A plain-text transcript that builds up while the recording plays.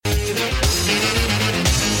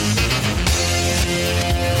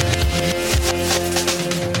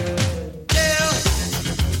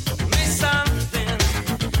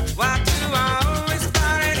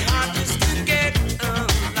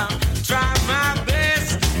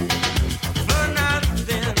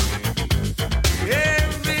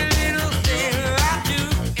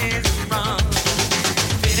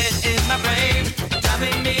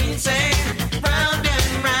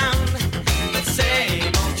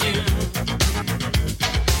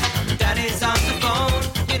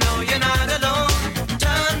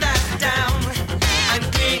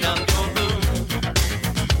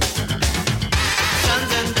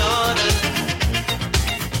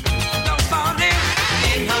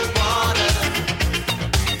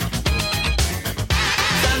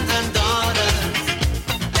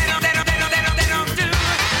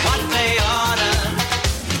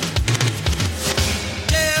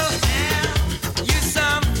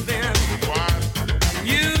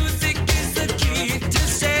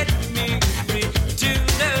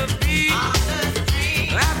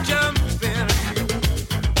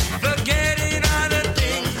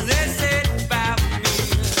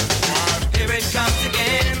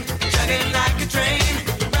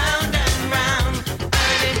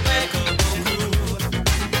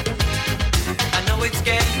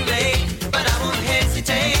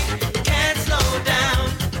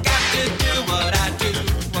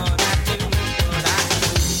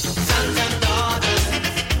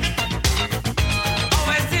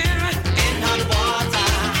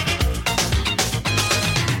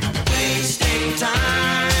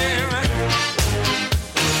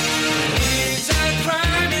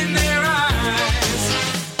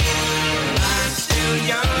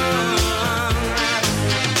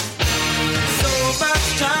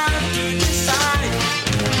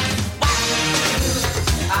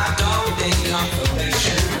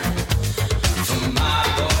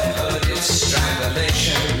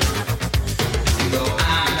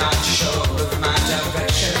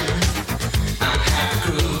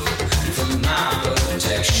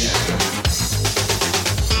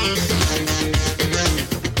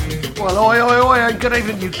Well, oi, and good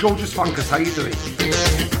evening, you gorgeous funkers. How you doing?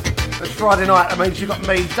 It's Friday night. That means you've got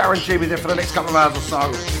me, Darren G, with you for the next couple of hours or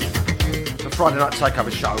so. The Friday night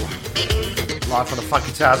takeover show. Live from the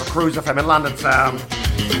Funky Towers of Cruise FM in London town.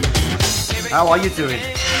 How are you doing?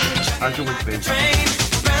 How's your week been?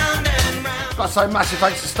 Got to say massive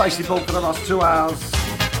thanks to Stacey Ball for the last 2 hours.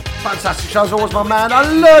 Fantastic show as always, my man.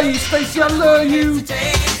 I love you, Stacey. I love you.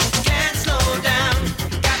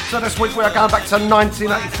 So this week we are going back to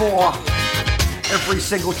 1984. Every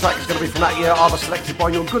single track is going to be from that year, either selected by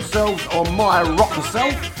your good selves or my rotten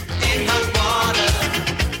self.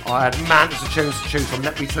 I had mountains of tunes to choose from,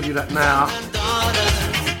 let me tell you that now.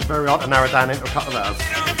 Very hard to narrow down into a couple of hours.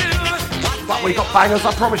 But we got bangers,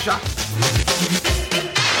 I promise you.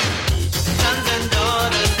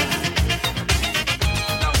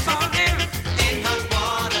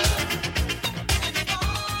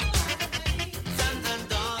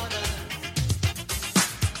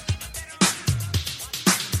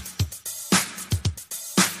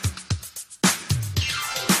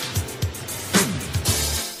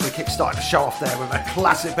 Started the show off there with a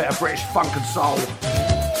classic bit of British funk and soul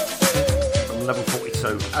from Level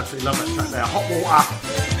 42. Absolutely love that track there. Hot Water.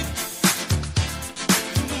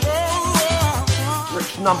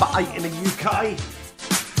 Reached number 8 in the UK.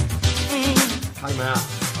 Came out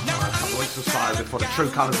a couple of weeks or so before the True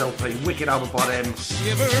Colours LP. Wicked album by them.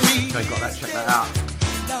 They've got that, check that out.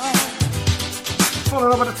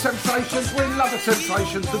 Following up with the Temptations. We love the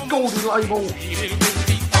Temptations. The Gaudy label.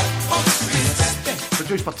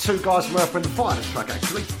 Produced by two guys from Earth, Wind and Fire, this track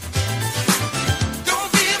actually.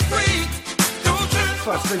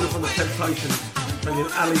 First single from the Temptations,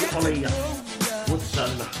 bringing Ali Holly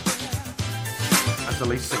Woodson as the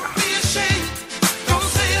lead singer.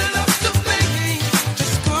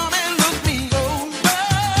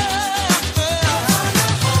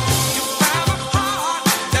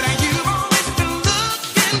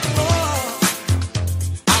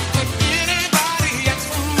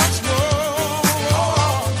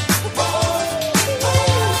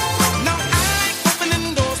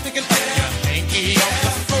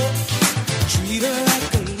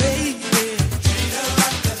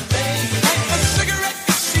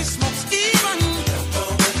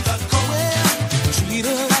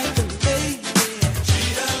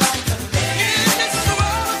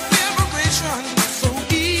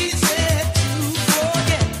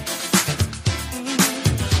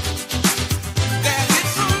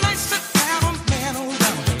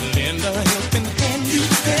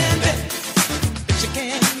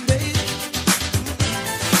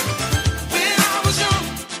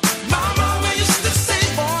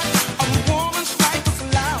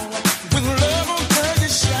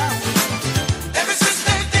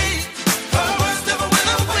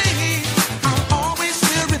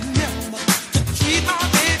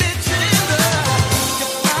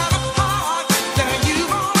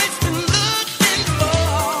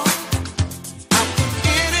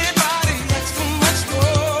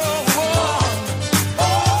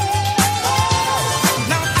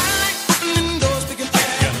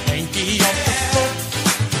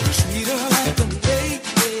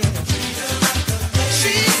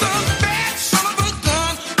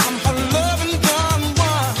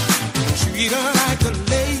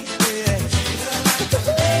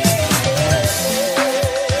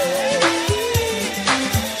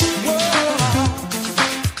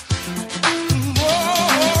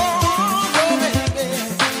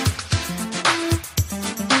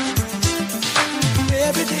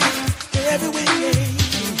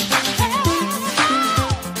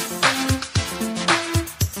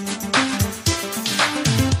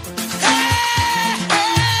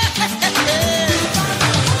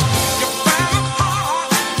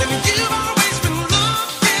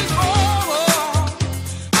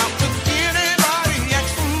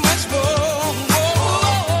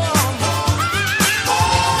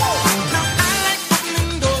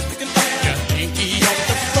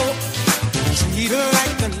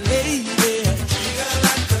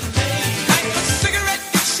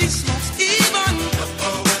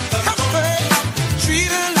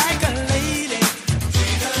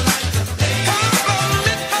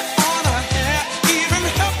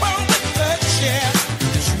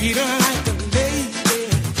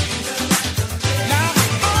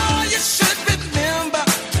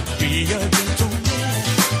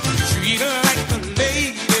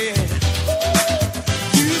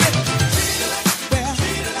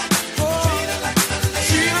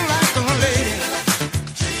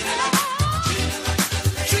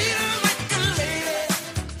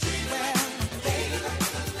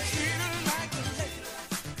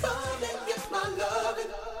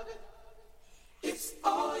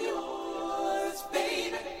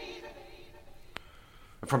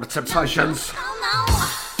 from the Temptations.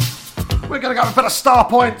 We're going to go with a bit of Star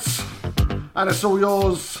Points, and it's all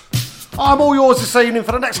yours. I'm all yours this evening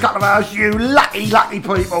for the next couple of hours, you lucky, lucky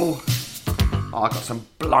people. Oh, I've got some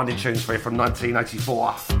blinding tunes for you from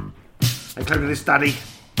 1984, including this Daddy.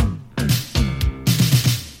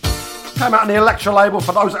 Came out on the Elektra label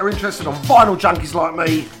for those that are interested on vinyl junkies like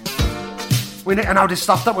me. We need to know this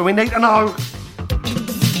stuff, don't we? We need to know.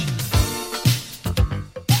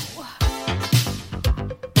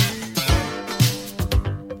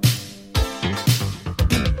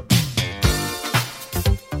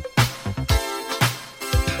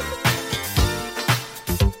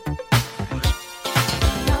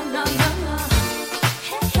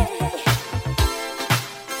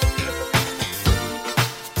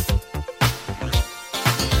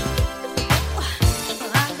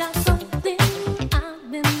 I got something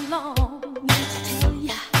I've been longing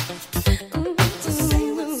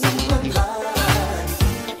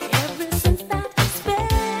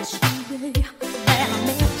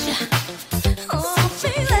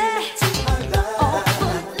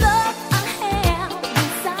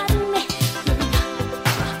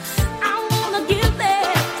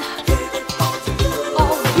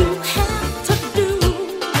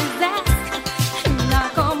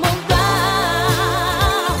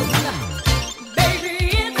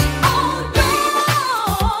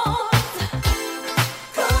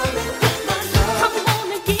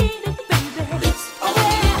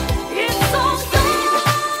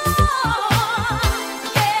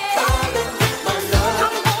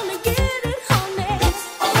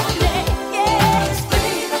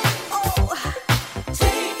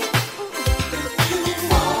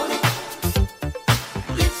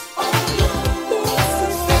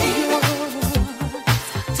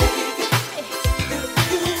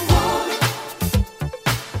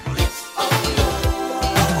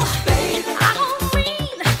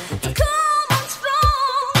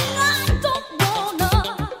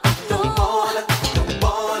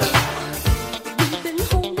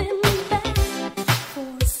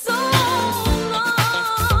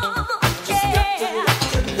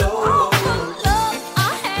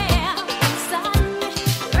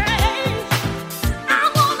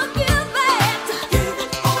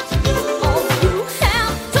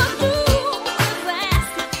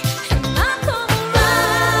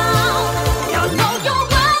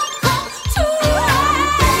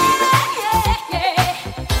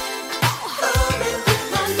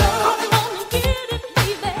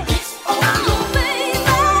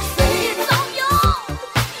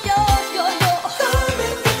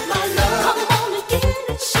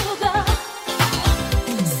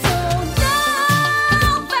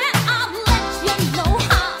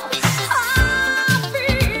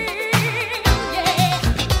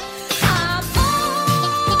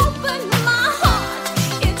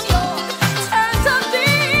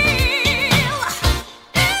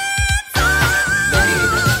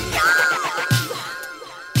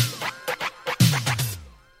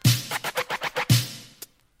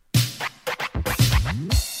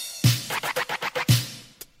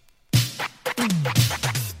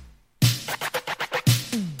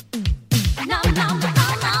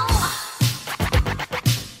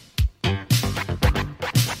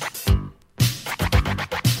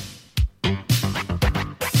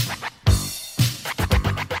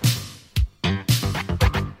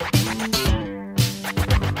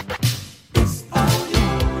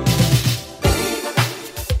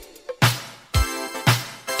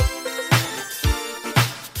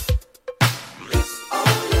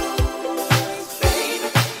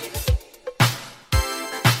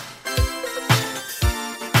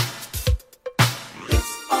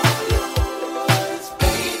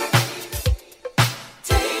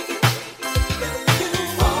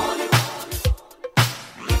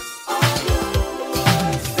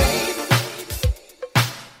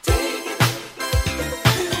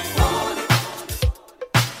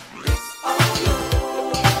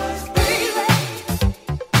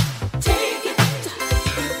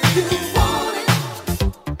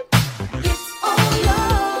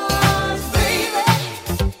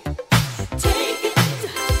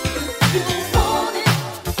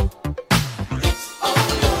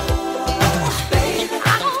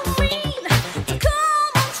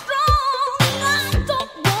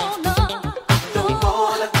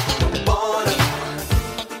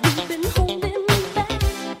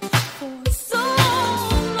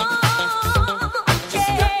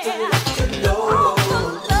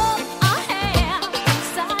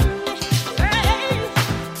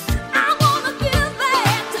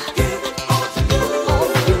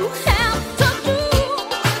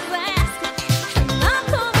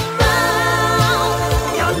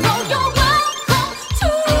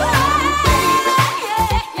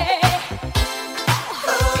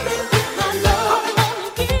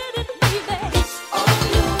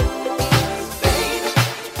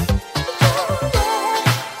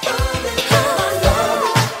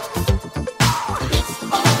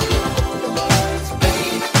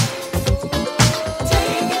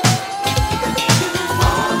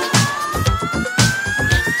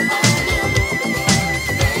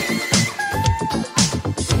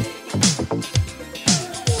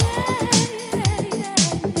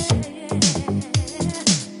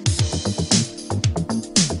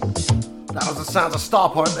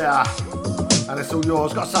Starpoint there. And it's all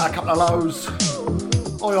yours. Got to say a couple of lows.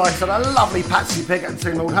 Oi, oi, to the lovely Patsy Piggott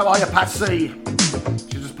team. How are you, Patsy?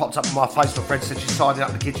 She just popped up on my Facebook friend, said she's tidying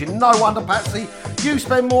up the kitchen. No wonder, Patsy. You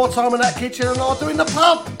spend more time in that kitchen than I do in the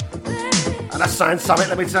pub. And that's saying something,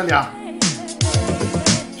 let me tell ya.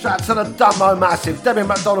 Shout out to the Dumbo Massive. Debbie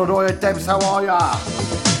McDonald, oi, Debs, how are ya?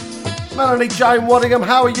 Melanie Jane Waddingham,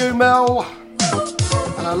 how are you, Mel?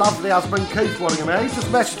 And her lovely husband Keith Waddingham. He just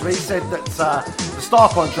messaged me, he said that the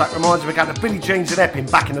Starpoint track reminds him of going to Billy Jean's in Epping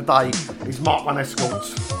back in the day. His Mark 1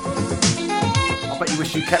 Escorts. I bet you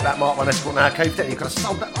wish you kept that Mark 1 Escort now, Keith, didn't you? You could have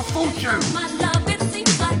sold that for a fortune.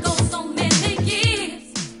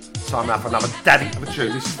 Time now for another daddy of a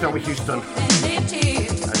tune. This is Phil Houston.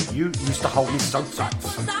 And you used to hold me so tight.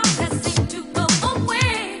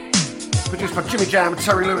 Produced by Jimmy Jam and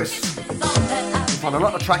Terry Lewis. You'll find a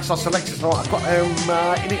lot of tracks I selected tonight. I've got them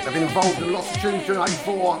in it. They've been involved in lots of tunes during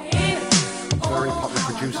 84. Very popular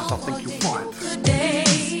producers, I think you'll find.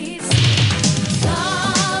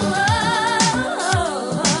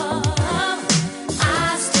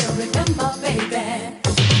 I still remember, baby,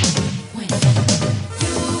 when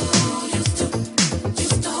you used to hold me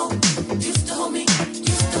so tight. You used to hold me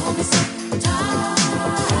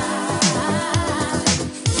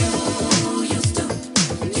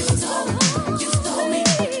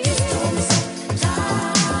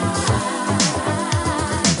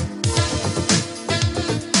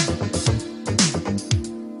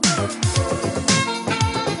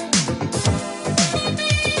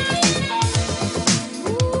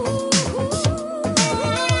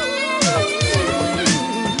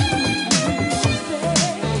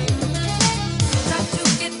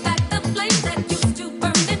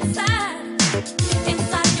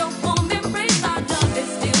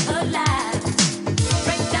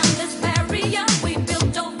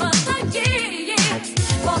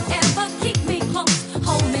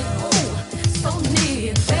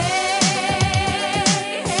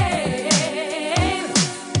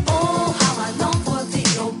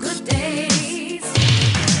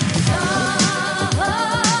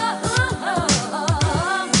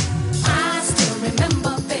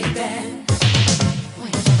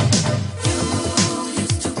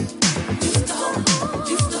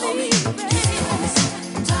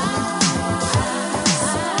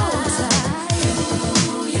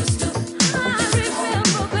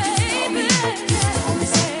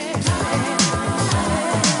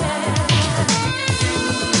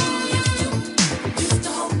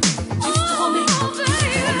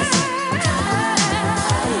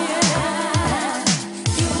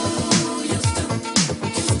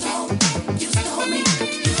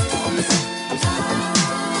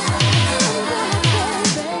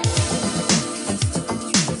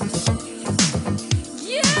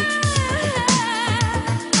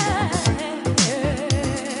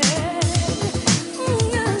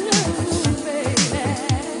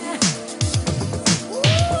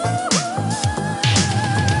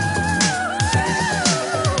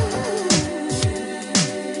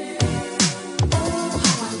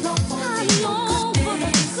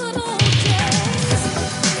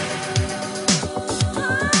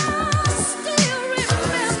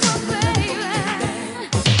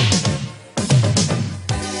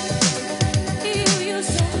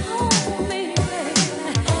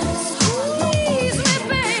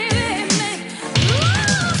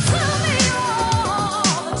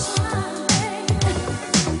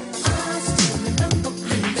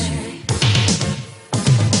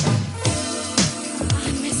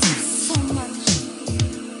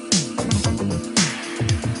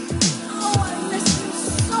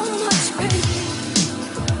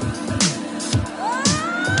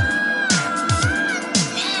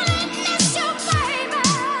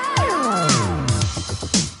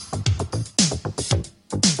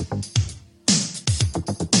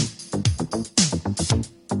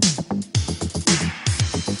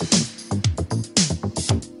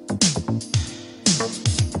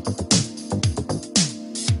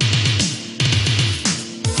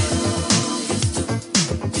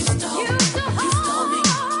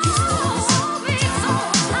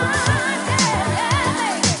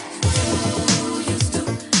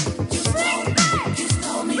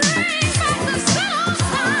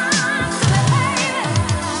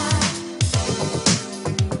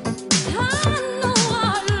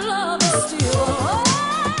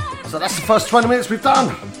so that's the first 20 minutes we've done.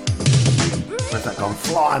 Where's that gone?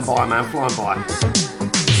 Flying by, man, flying by.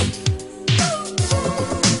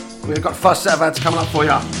 We've got the first set of ads coming up for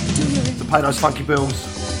you to pay those funky bills.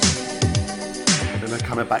 Then they're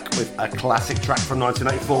coming back with a classic track from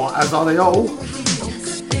 1984, as are they all.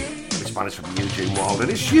 This one is from Eugene Wilde, and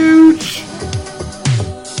it's huge.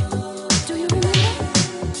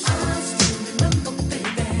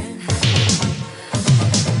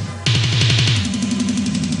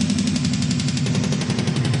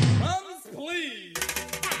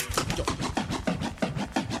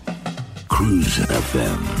 Cruise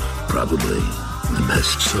FM. Probably the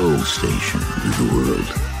best soul station in the world.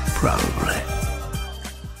 Probably.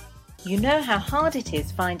 You know how hard it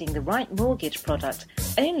is finding the right mortgage product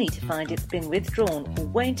only to find it's been withdrawn or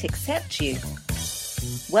won't accept you?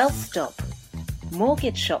 Well, stop.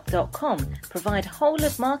 MortgageShop.com provide whole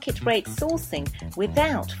of market rate sourcing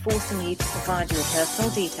without forcing you to provide your personal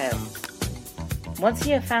details. Once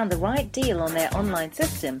you have found the right deal on their online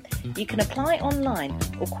system, you can apply online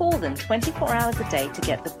or call them 24 hours a day to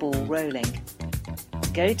get the ball rolling.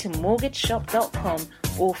 Go to MortgageShop.com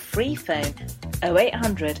or free phone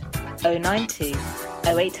 0800 092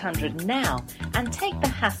 0800 now and take the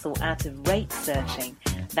hassle out of rate searching.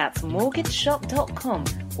 That's MortgageShop.com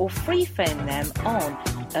or free phone them on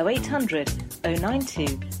 0800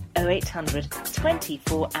 092 0800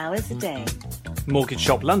 24 hours a day. Mortgage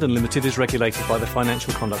Shop London Limited is regulated by the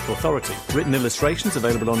Financial Conduct Authority. Written illustrations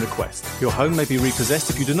available on request. Your home may be repossessed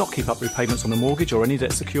if you do not keep up repayments on the mortgage or any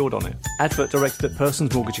debt secured on it. Advert directed at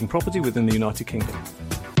persons mortgaging property within the United Kingdom.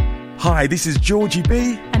 Hi, this is Georgie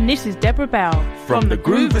B. And this is Deborah Bell from the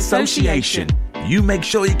Groove Association. You make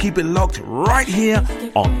sure you keep it locked right here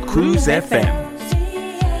on Cruise FM.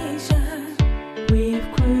 With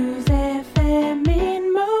Cruise FM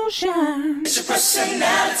in motion. It's your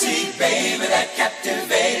personality, baby, that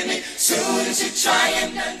captivated me. Soon as you try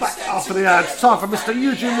and Back after the ads, time for Mr.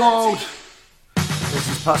 Eugene Wild. This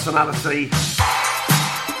is Personality.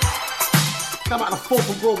 Come out of the 4th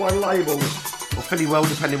and Broadway label, or Philly Well,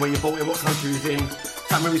 depending where you bought it, what country he's in.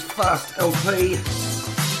 Some of his first LP.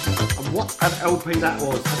 And what an LP that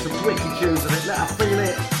was. Had some wicked tunes in it. Let Her Feel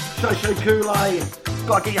It. Sho Kool-Aid.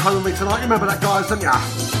 Gotta Get You Home With Me Tonight. You remember that, guys, didn't ya?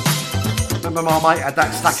 Remember my mate had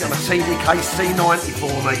that stuck on a TV case C90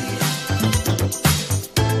 for me.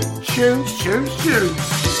 Tunes.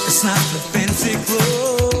 It's not the fancy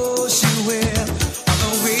clothes you wear, or the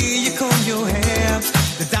way you comb your hair,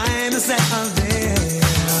 the diamonds that are there.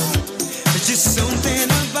 There's just something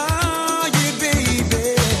about you,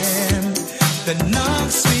 baby, that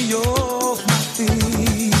knocks me off my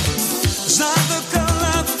feet. It's not the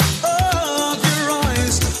color of your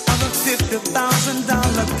eyes, or the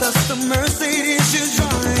 $50,000 custom Mercedes you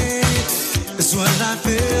drive. It's what I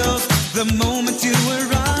felt the moment you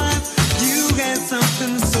arrived. You had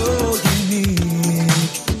something so unique.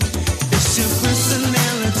 It's your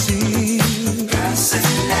personality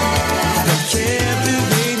that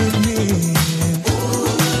captivated me.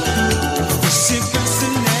 It's your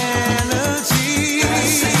personality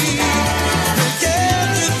that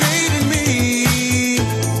captivated me.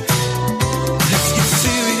 Let's get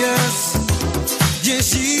serious, yes,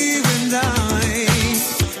 you and I,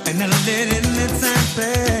 and not letting the time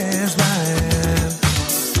pass by.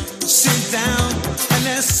 Sit down and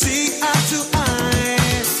let's see eye to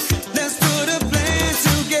eye. Let's put a plan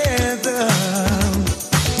together.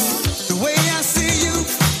 The way I see you,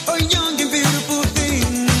 a young and beautiful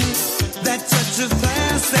thing, that touch of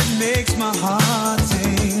class that makes my heart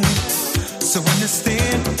sing. So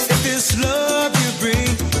understand, if it's love you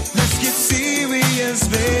bring, let's get serious,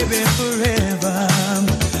 baby, forever.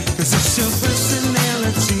 'Cause it's your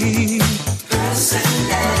personality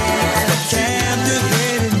that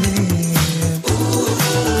captivated me.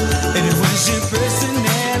 And it was your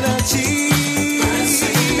personality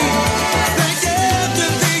that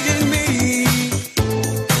captivated me.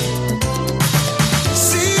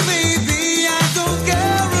 See, baby, I don't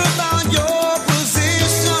care about your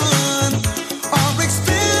position or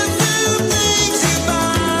expensive things you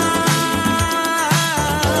buy.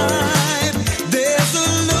 There's a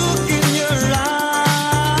look in your eyes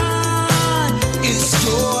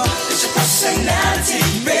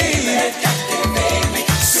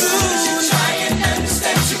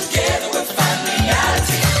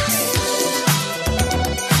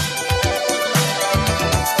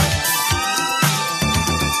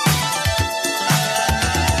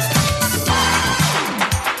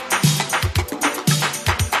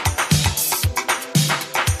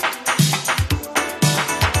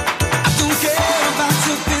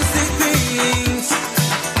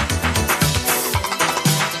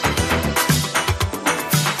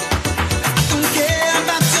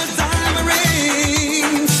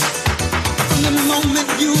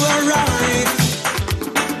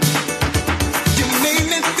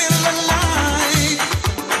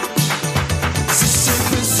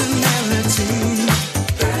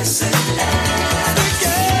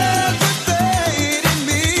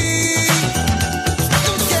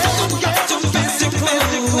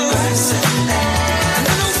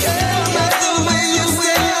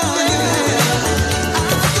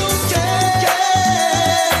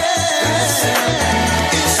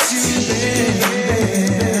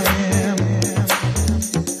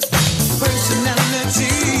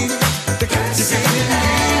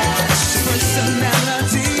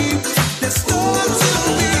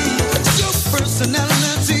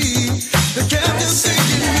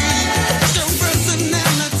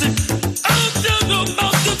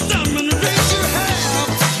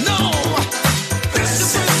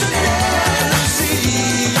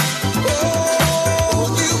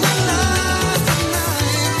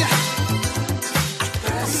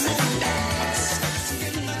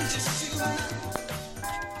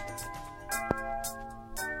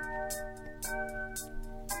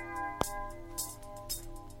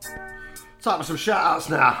Time for some shout outs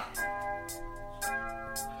now.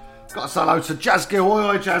 Got to say hello to Jazz Gill.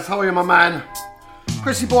 Oi, Jazz, how are you, my man?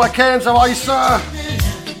 Chrissy Boy Cairns, how are you, sir?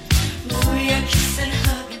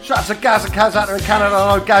 Shout out to Gaz and Kaz out there in Canada.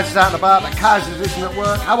 I know Gaz is out and about, but Kaz is listening at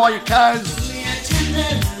work. How are you, Kaz?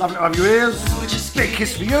 Lovely to have your ears. Big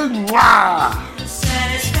kiss for you. Mwah!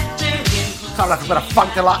 Time for a bit of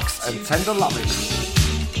Funk Deluxe and Tender Loving.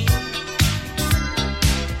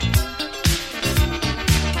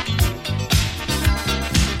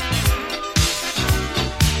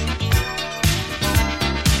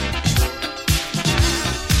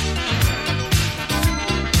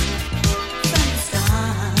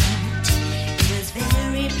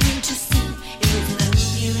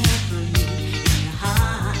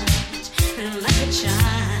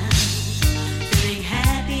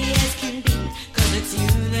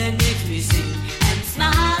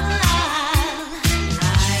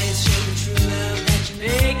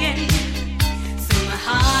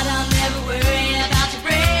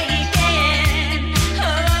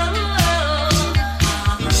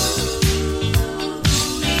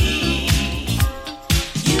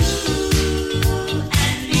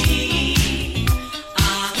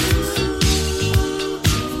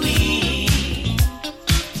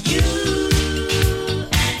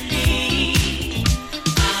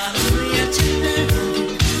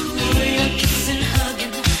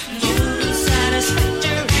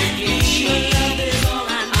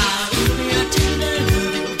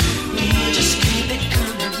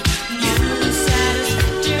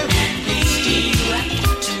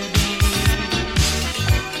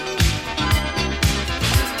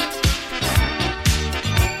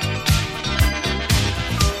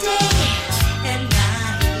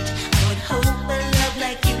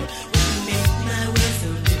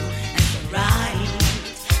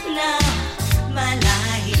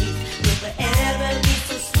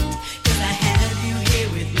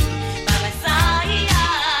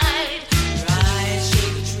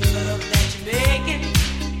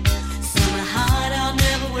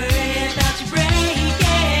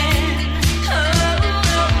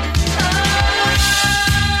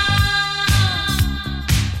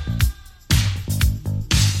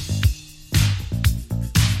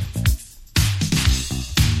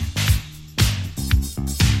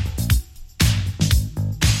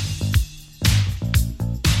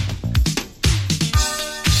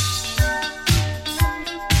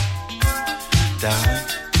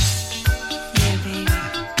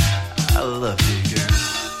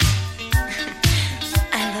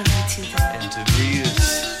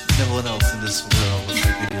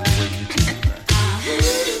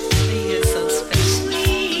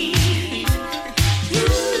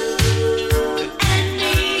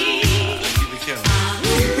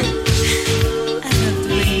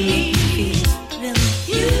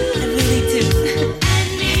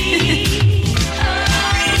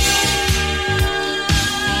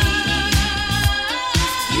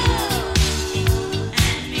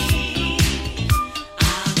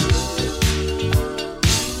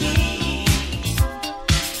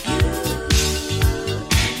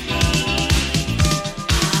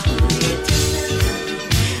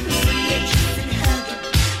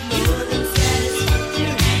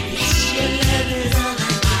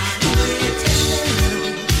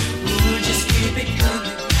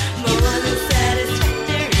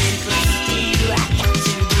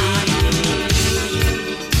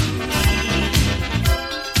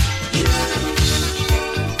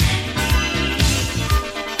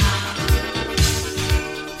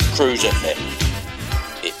 Cruise FM.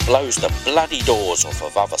 It blows the bloody doors off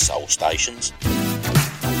of other soul stations.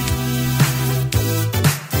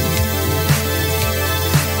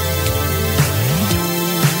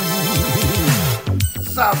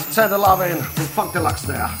 Sounds of Tender Loving from Funk Deluxe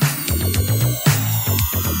there.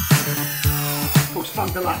 Of course,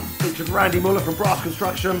 Funk Deluxe featured Randy Muller from Brass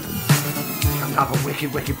Construction. Another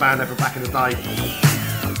wicked band ever back in the day.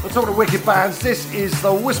 Let's talk to wicked bands. This is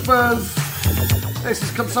The Whispers. This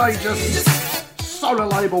is Contagious. Solo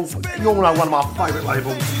label. You all know one of my favourite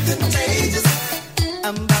labels.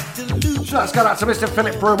 Let's go out to Mr.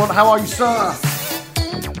 Philip Brumont. How are you, sir?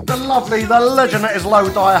 The lovely, the legend that is Low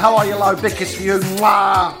Dyer. How are you, Low? Big kiss for you.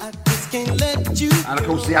 Mwah. And of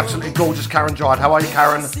course, the absolutely gorgeous Karen Jide. How are you,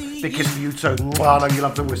 Karen? Big kiss for you too. Mwah. I know you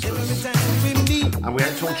love The Whispers. And we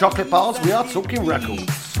ain't talking chocolate bars, we are talking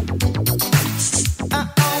records. I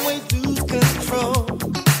always lose control.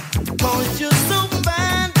 Cause you're so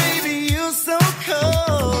fine, baby, you're so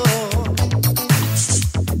cold.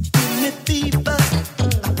 Give me fever.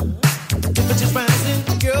 If I just rising,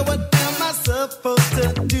 girl, what am I supposed to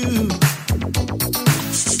do?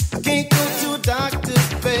 I can't go to a doctor,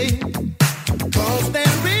 babe.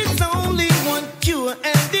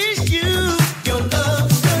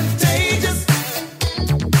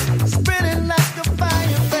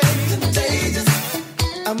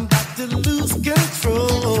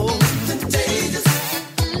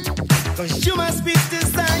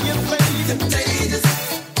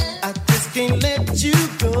 can't let you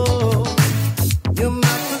go. You're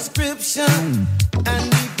my prescription. I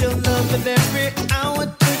need your love at every hour,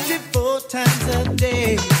 24 times a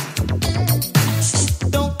day.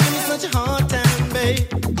 Don't give me such a hard time, babe.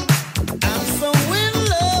 I'm so in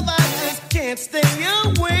love, I just can't stay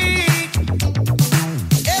away.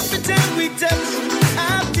 Every time we touch,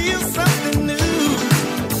 I feel something new.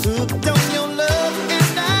 Hooked on your love,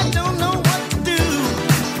 and I don't know what to do.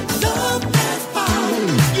 Love has power,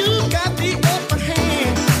 you got the upper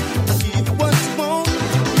hand. I'll give you what you want,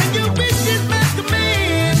 and your wish is my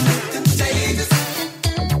command. Contagious,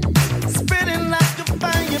 spreading like a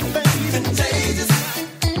fire, baby. Contagious,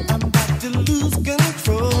 I'm about to lose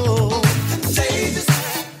control. Contagious,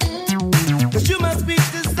 'cause you my sweet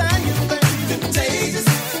desire, baby. Contagious,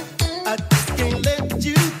 I just can't let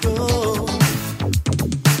you go.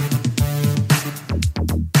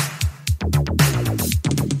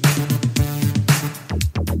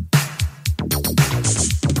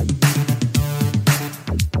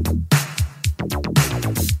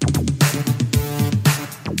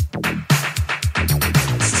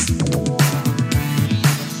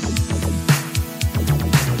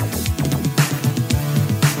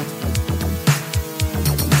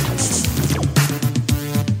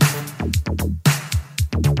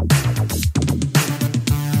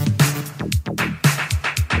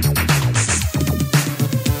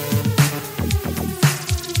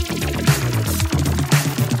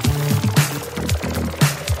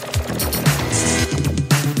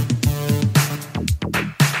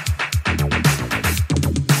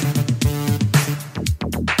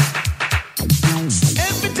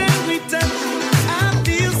 Every time we touch, I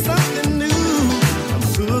feel something new. I'm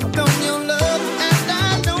hooked on your love, and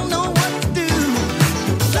I don't know what to do.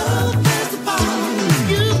 Love has the power,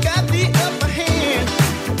 you got the upper hand.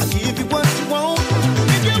 I'll give you what you want,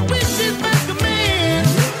 and your wish is my command.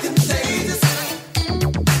 Contagious,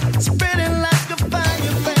 spreading like a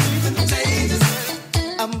fire, baby. Contagious,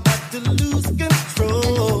 I'm about to lose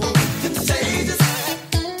control. Contagious,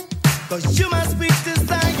 'cause you're my sweet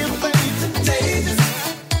desire, baby. Contagious,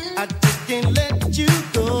 I just can't let you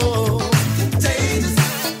go. Contagious,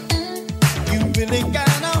 you really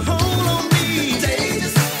got a hold on me.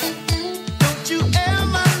 Contagious, don't you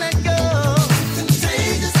ever let go.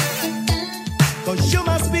 Contagious, 'cause you're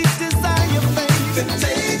my sweet desire, baby.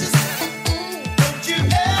 Contagious, don't you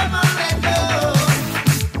ever let go.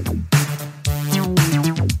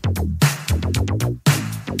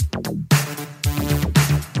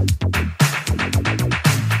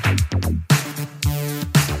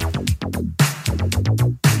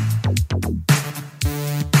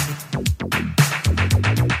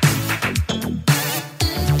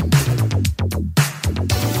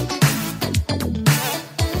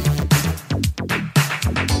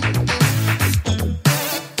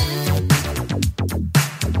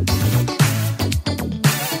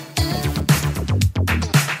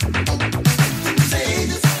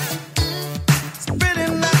 Contagious,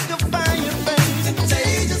 spreading like a fire, baby.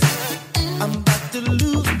 Contagious, I'm about to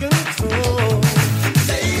lose control.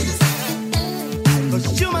 Contagious, 'cause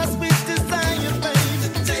you're my sweet desire, baby.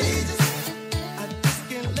 Contagious, I just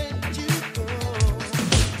can't let you go.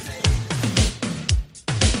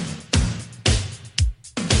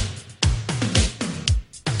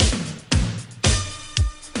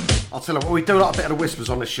 I'll tell you what, we do like a bit of the Whispers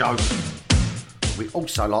on the show. We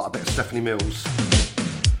also like a bit of Stephanie Mills.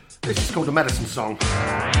 This is called the Medicine Song.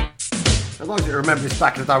 Now, those that remember this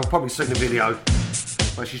back in the day will probably seen the video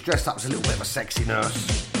where she's dressed up as a little bit of a sexy nurse.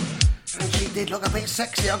 And she did look a bit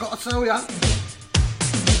sexy, I've got to tell you.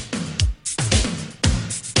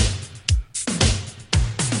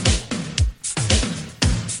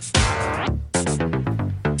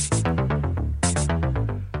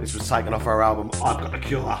 This was taken off her album I've Got the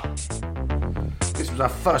Cure. This was her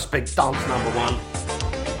first big dance #1.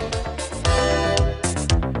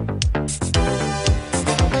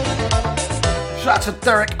 Shout out to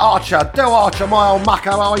Derek Archer. Del Archer, my old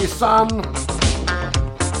mucker, how are you, son?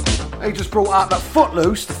 He just brought out that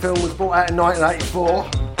Footloose, the film was brought out in 1984.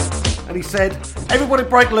 And he said, everybody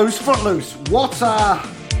break loose, Footloose. What I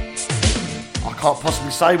can't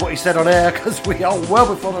possibly say what he said on air because we are well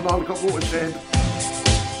before the 9 o'clock watershed.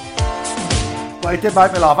 But he did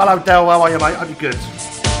make me laugh. Hello, Del, how are you, mate? Hope you're good.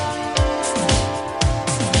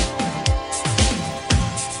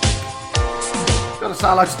 Gotta say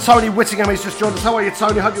hello to Tony Whittingham, he's just joined us. How are you,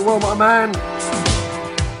 Tony? Hope you're well, my man.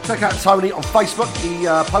 Check out Tony on Facebook. He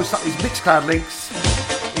posts up his Mixcloud links.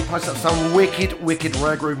 He posts up some wicked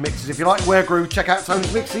Rare Groove mixes. If you like Rare Groove, check out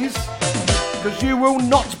Tony's mixes, because you will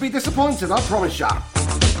not be disappointed, I promise ya.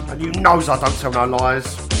 And you knows I don't tell no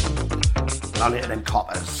lies. None of them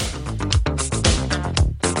coppers.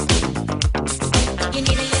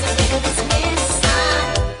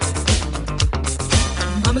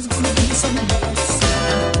 some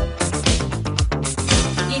medicine.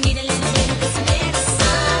 You need a little bit of this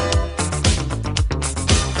medicine.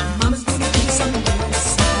 Mama's gonna give you some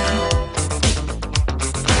medicine.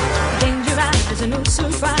 Danger eyes and no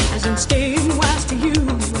surprise and staying wise to you.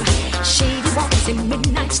 Shady walks and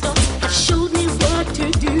midnight stars have showed me what to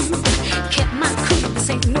do. Kept my cool, this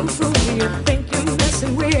ain't no fool. You think you're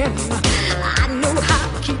messing with? I know how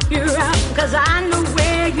to keep you out, 'cause I know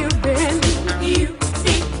where you've been. You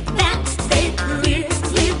think that they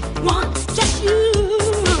really want just you.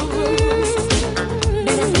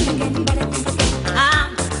 Better think again, better think again.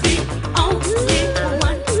 I'm the only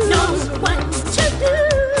one who knows what to do.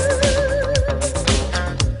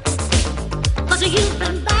 'Cause you've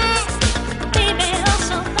been bad, baby, oh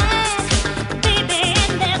so bad, baby,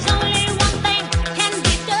 and there's only one thing can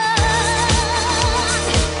be done.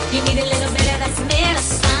 You need a little bit of that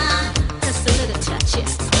medicine, just a little touch, yeah.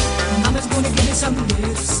 Mama's gonna give you some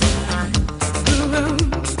medicine.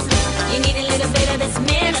 You need a little bit of this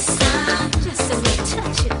medicine, just a little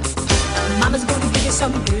touch, yeah. Mama's gonna give you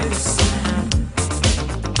some medicine.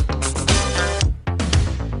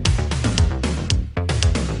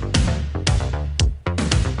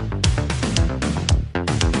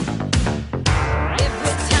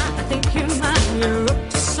 Every time I think you're mine, you're up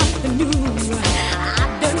to something new.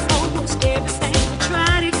 I've done almost everything to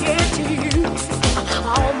try to get to you.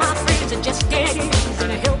 All my friends are just dead ends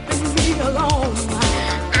and helping me along.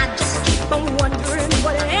 I just keep on wondering,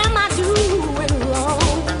 what am I doing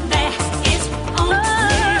wrong? There is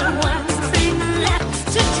only one thing left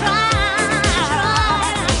to try.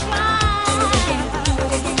 Do it again, do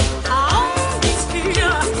it again. On this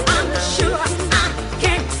fear, I'm sure I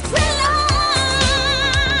can rely.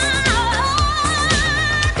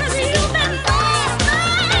 'Cause you've been bad,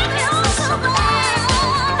 baby, oh so bad,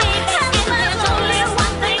 baby, and there's only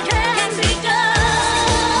one thing can be done.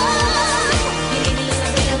 You need a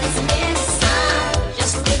little bit of this medicine,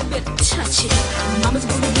 just a little bit of touch it. Mama's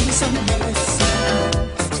gonna give you some medicine,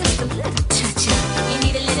 just a little touch it. You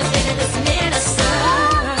need a little bit of this medicine,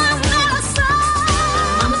 medicine.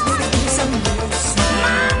 Mama's gonna give you some medicine.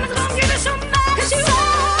 Mama's gonna give you some medicine. 'Cause you're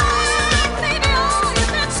bad, baby, oh,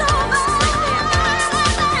 you've been so bad.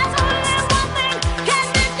 There's only one thing can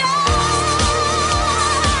be done.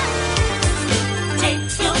 Take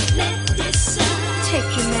your medicine. Take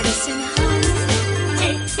your medicine, honey.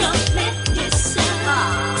 Take your medicine.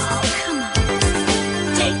 Oh, come on.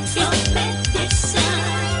 Take your medicine.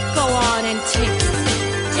 Go on and take it.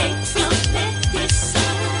 Take your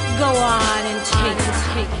medicine. Go on and take it.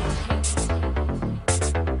 Take it.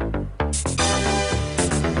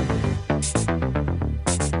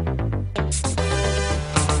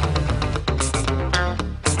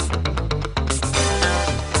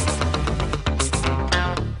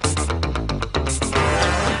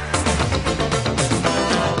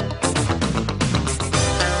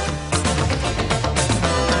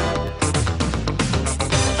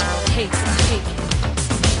 Take it, take it.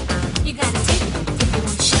 You gotta take it if you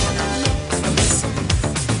want shit. Medicine.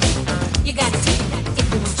 You gotta take it if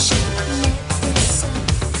you want shit. Medicine.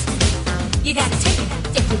 You gotta take it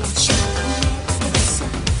if you want shit.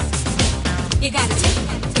 Medicine. You gotta take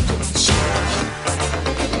it if you want shit.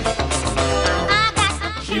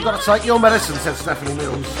 You gotta take your medicine, said Stephanie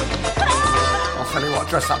Mills. I'll tell you what,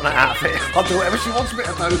 dress up in that outfit. I'll do whatever she wants me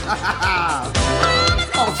to do.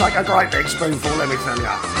 I'll take a great big spoonful, let me tell you.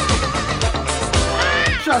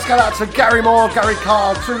 Just go out to Gary Moore, Gary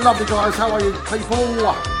Card, two lovely guys. How are you,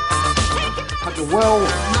 people? Hope you're well.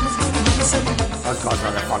 Those guys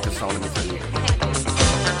know their fucking soul, let me tell you.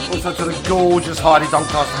 Also to the gorgeous Heidi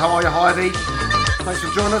Doncaster. How are you, Heidi? Thanks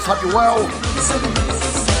for joining us. Hope you're well.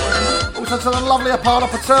 Also to the lovely Aparna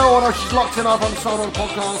Patel. I know she's locked in over on the Soul on the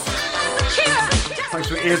podcast. Thanks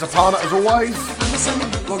for your ears, Aparna, as always.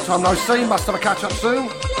 Long time no see. Must have a catch up soon.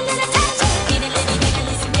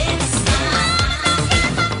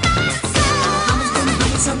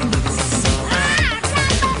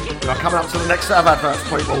 We are coming up to the next set of adverts,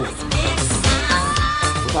 people.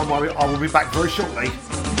 But don't worry, I will be back very shortly.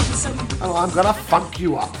 And I'm gonna funk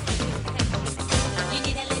you up.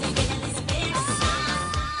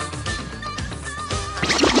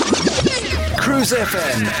 Cruise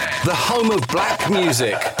FM, the home of black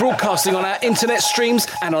music, broadcasting on our internet streams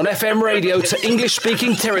and on FM radio to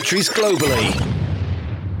English-speaking territories globally.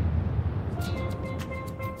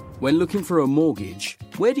 When looking for a mortgage,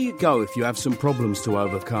 where do you go if you have some problems to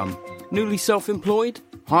overcome? Newly self-employed?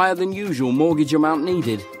 Higher than usual mortgage amount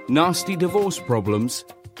needed? Nasty divorce problems?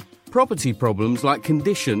 Property problems like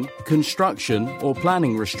condition, construction or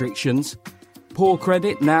planning restrictions? Poor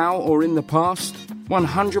credit now or in the past?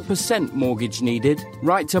 100% mortgage needed,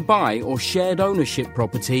 right to buy or shared ownership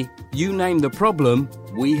property, you name the problem,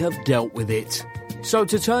 we have dealt with it. So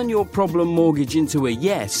to turn your problem mortgage into a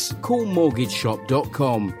yes, call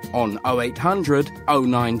mortgageshop.com on 0800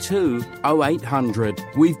 092 0800.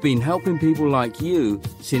 We've been helping people like you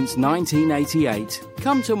since 1988.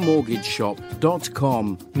 Come to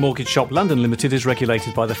mortgageshop.com. Mortgage Shop London Limited is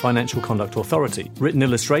regulated by the Financial Conduct Authority. Written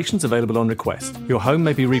illustrations available on request. Your home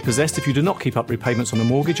may be repossessed if you do not keep up repayments on the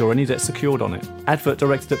mortgage or any debt secured on it. Advert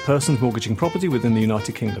directed at persons mortgaging property within the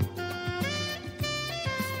United Kingdom.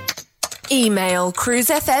 Email Cruise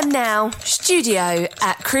FM now,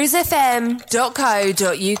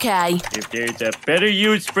 studio@cruisefm.co.uk. If there's a better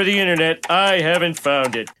use for the internet, I haven't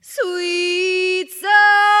found it. Sweet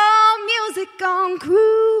soul music on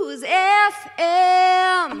Cruise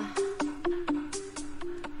FM.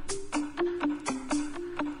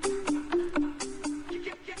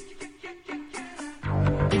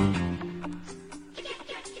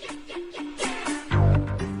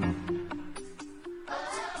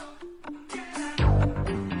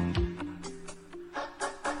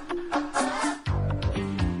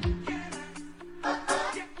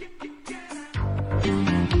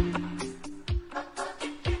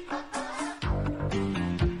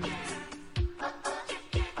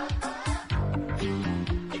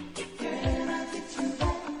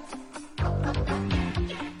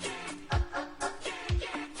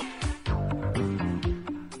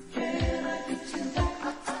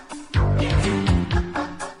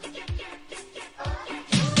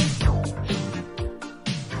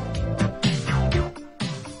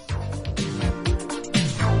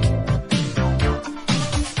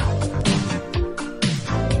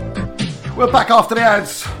 We're back after the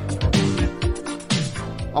ads.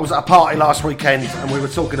 I was at a party last weekend and we were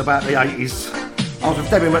talking about the 80s. I was with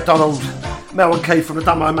Debbie McDonald, Mel and Keith from the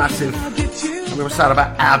Dumbo Massive, and we were saying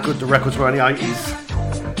about how good the records were in the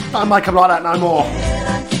 80s. Don't make them like that no more.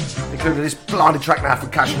 Including this blinding track now from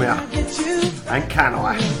Kashmir. And Can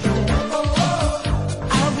I?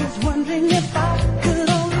 I was wondering if I could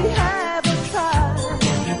only have a try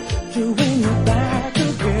to win you back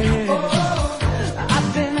again.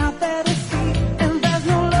 I've been out there to see, and there's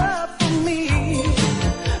no love for me.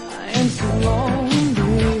 I am so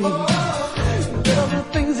lonely. There are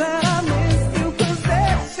things that I miss you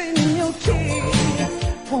possessing your kiss.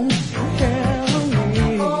 Won't you carry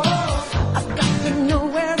me? I've got to know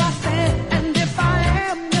where I stand, and if I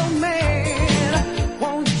am your man,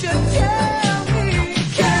 won't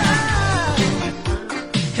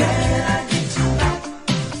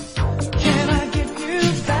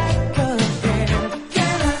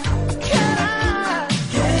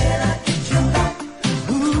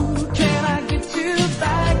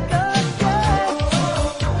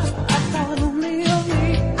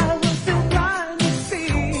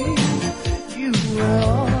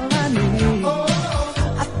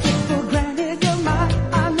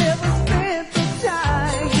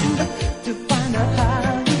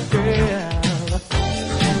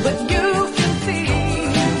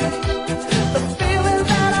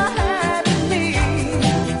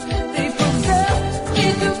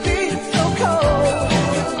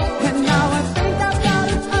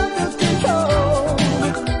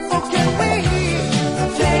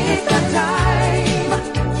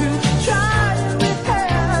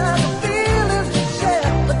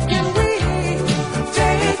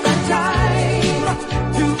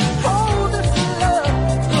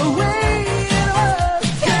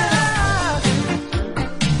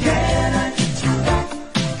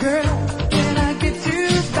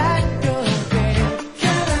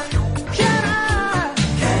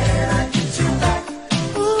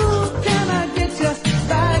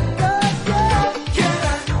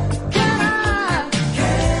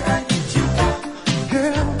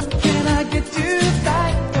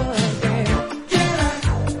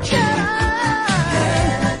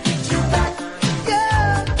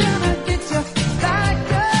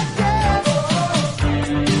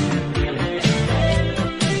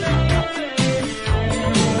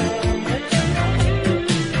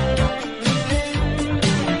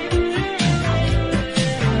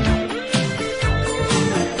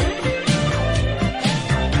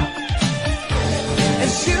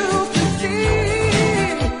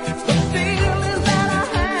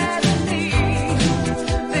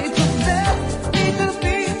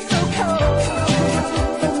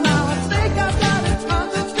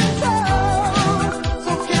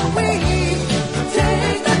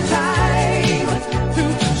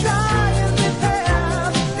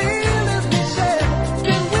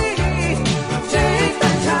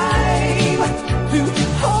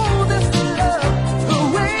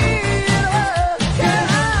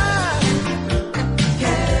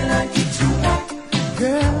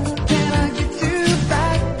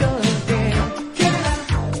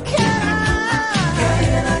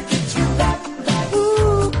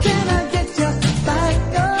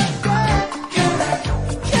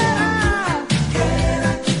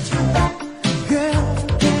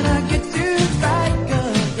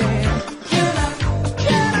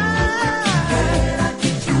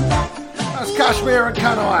Kashmir and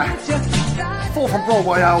Can I? 4th on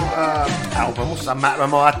Broadway album. What's the matter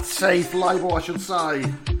with my teeth? Label, I should say.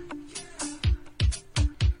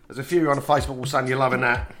 There's a few on the Facebook all saying you're loving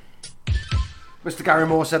that. Mr. Gary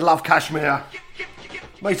Moore said, love Kashmir.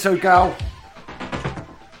 Me too, girl.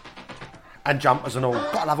 And jumpers and all.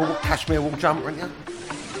 Gotta love a Kashmir wool jumper, ain't you?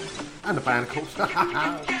 And the band, of course.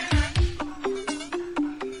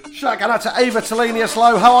 Shout out to Eva Tellini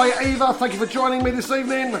Slow. How are you, Eva? Thank you for joining me this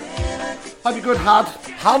evening. Hope you're good,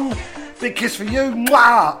 Hun. Big kiss for you.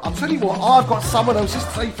 Mwah! I'll tell you what, I've got someone else's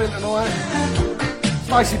teeth in tonight.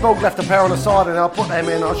 Stacey Bogg left a pair on the side and I put them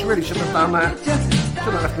in. I really shouldn't have done that.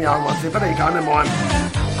 Should have left my own ones in, but there you go, never mind.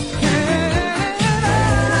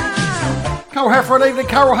 Carol Heffer, evening,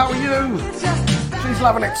 Carol, how are you? She's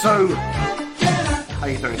loving it too. How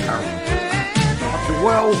you doing, Carol? Hope you're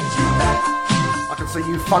well. I can see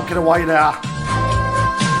you funking away there.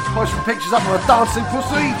 Posting pictures up of a dancing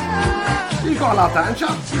pussy. You gotta love that, ain't you?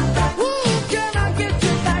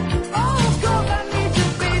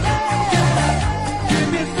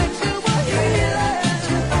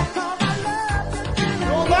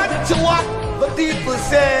 No matter what the people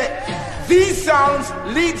say, these sounds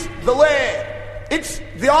lead the way. It's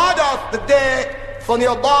the order of the day from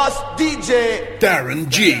your boss DJ Darren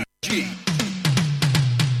G.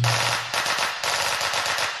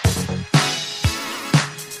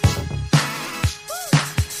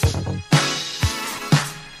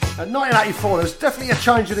 In 1984, there's definitely a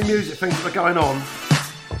change in the music things that are going on.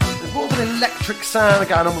 There's more of an electric sound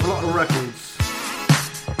going on with a lot of records.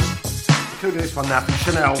 Including this one now from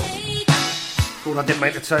Chanel. Called I Didn't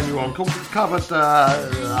Mean to Turn You On. Of course, it's covered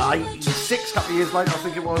 86, a couple of years later, I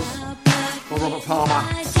think it was, by Robert Palmer.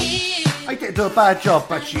 They didn't do a bad job,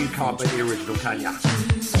 but you can't beat the original, can ya?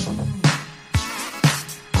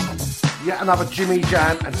 Yet another Jimmy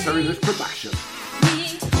Jan and Terry Lewis production.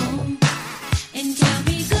 You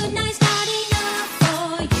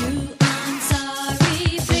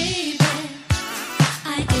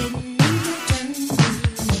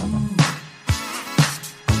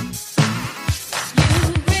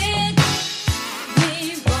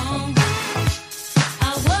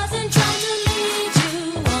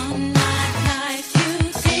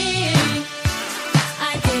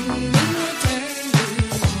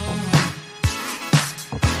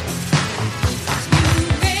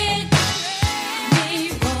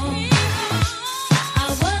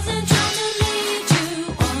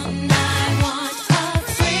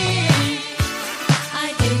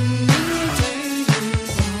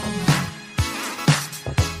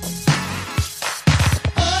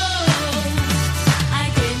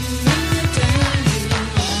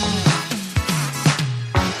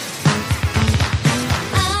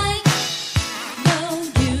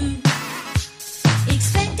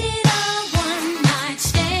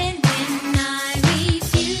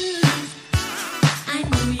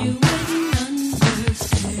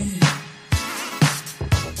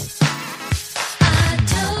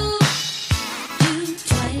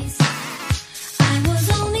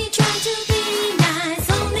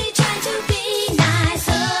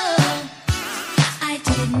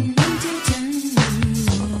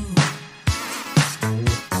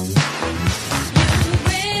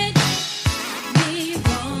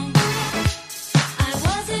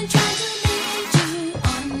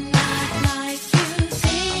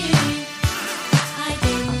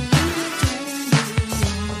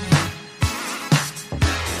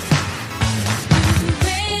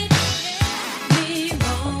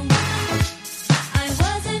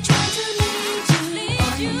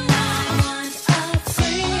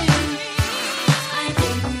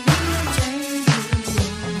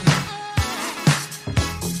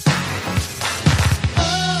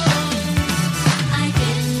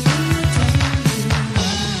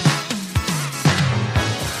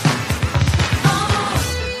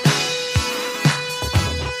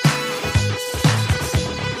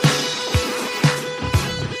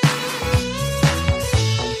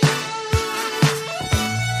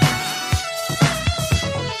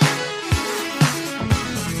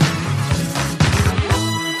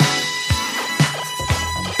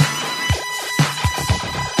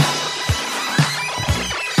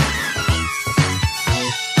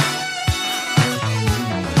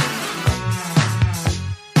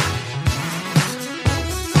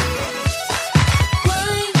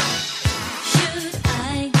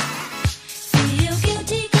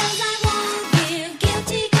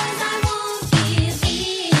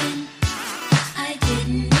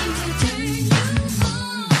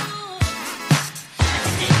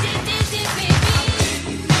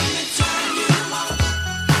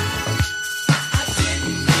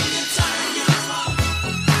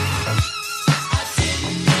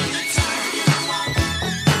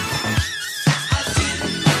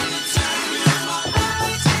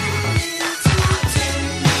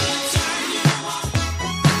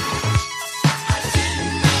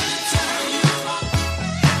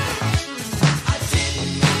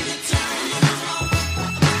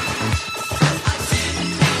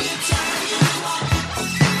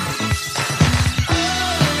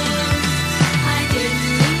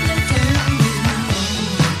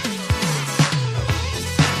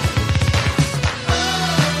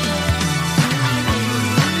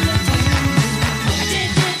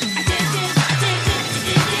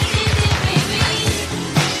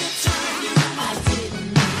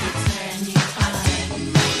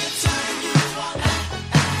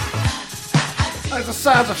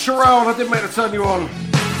sounds of Sharon. I didn't mean to turn you on.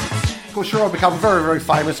 Of course, Sharon became very, very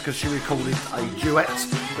famous because she recorded a duet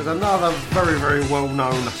with another very, very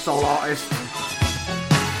well-known soul artist.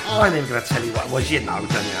 I ain't even going to tell you what it was, you know,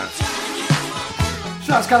 don't you?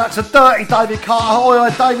 Shouts going out to Dirty David Carter.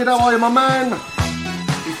 Hi, David, how are you, my man?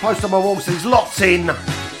 He's posted on my wall, so he's locked in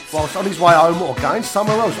whilst on his way home or going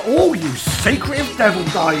somewhere else. Oh, you secretive devil,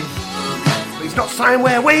 Dave. But he's not saying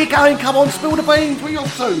where you going. Come on, spill the beans. Where you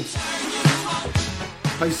off to?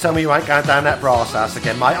 Please tell me you ain't going down that brass house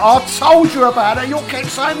again, mate. I told you about it. You'll keep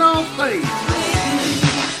so nasty.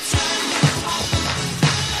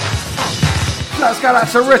 Let's go out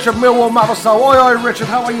to Richard Millwall, Mother Soul. Oi, Richard,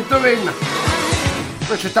 how are you doing?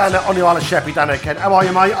 Richard down there on the Isle of Sheppey, down there, Kent. How are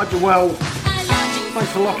you, mate? Hope you're well.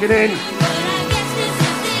 Thanks for locking in.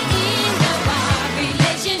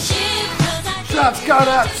 Shouts going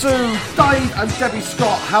out to Dave and Debbie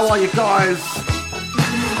Scott. How are you guys?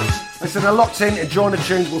 They said they're locked in, enjoying the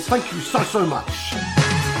tunes. Well, thank you so much.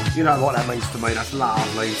 You know what that means to me. That's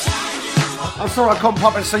lovely. I'm sorry I couldn't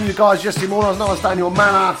pop and see you guys yesterday morning. I was down in your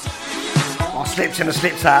manor. I slipped in and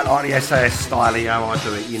slipped out like the SAS style. How I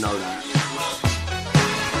do it, you know that.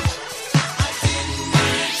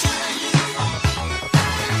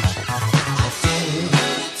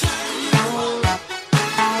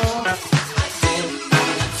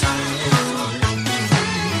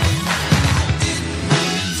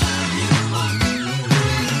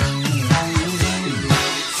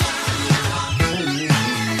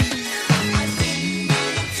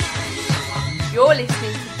 You're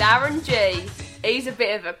listening to Darren G. He's a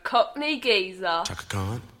bit of a Cockney geezer. Chaka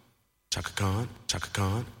Khan, Chaka Khan, Chaka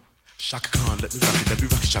Khan, Chaka Khan, let me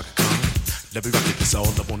rock it, Chaka Khan. Let me rock it, that's all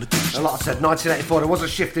I wanna do. And like I said, 1984, there was a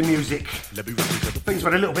shift in music. Let me rock it, things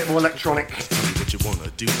went a little bit more electronic. Tell me what you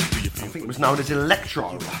wanna do you feel? I think it was known as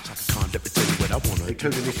electro. Chaka Khan, let me tell you what I wanna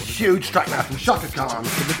including this huge track now from Chaka Khan.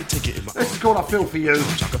 This is called I Feel For You.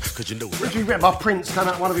 Originally written by Prince, came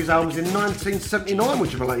out one of his albums in 1979,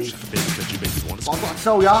 would you believe? But I've got to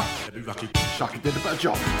tell ya, Chaka did a better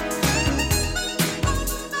job.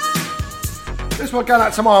 This one going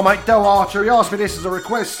out to my mate Del Archer. He asked me this as a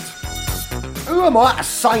request. Who am I to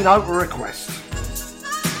say no to a request?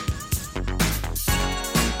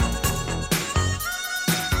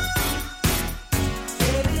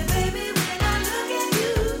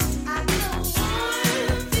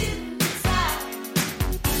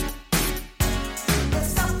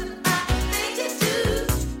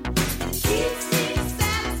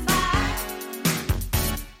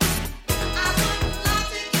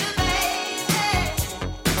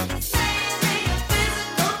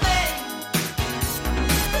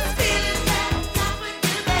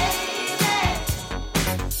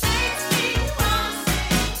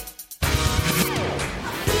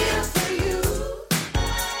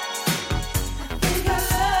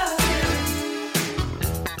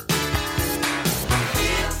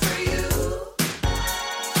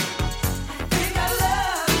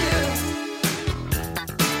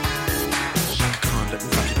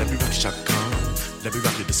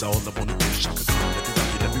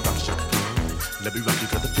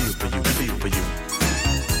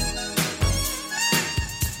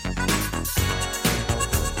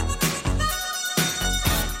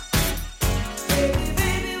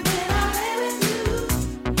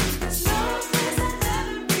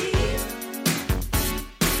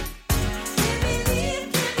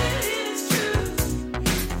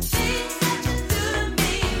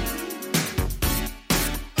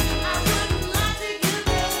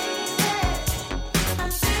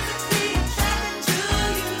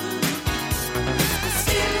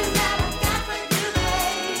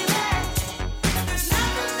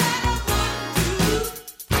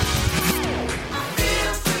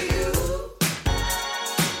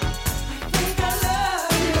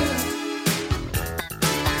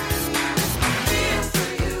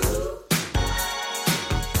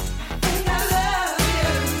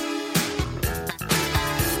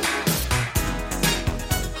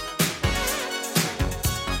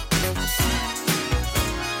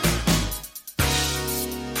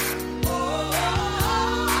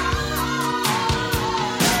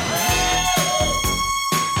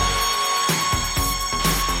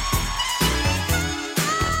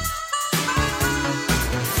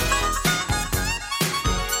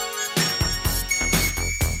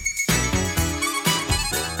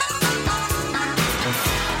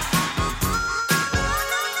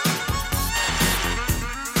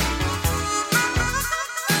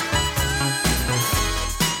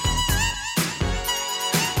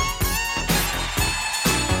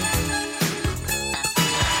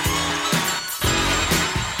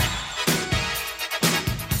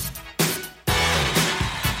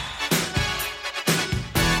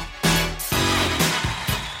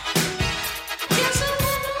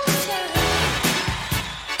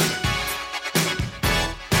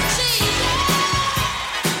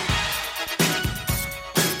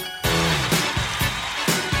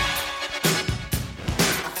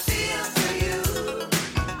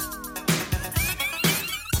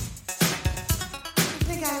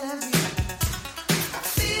 Shaka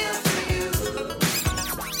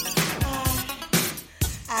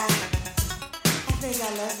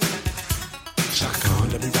Khan,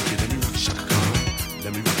 let me rock it, Shaka Khan.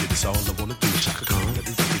 Let me rock it, it's all I wanna do. Shaka Khan, let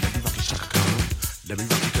me rock it, Shaka Khan. Let me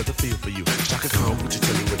rock it 'cause I feel for you. Shaka Khan, would you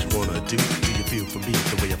tell me what you wanna do? Do you feel for me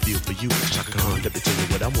the way I feel for you? Shaka Khan, let me tell you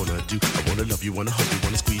what I wanna do. I wanna love you, wanna hug you,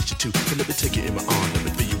 wanna squeeze you too. So let me take you in my arm, let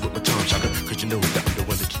me fill you with my charm, Shaka. 'Cause you know that I'm the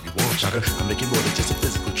one to keep you warm, Shaka. I make it more than just a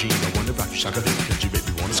physical dream. I wanna rock you, Shaka, 'cause you make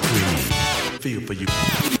me wanna scream. Feel for you.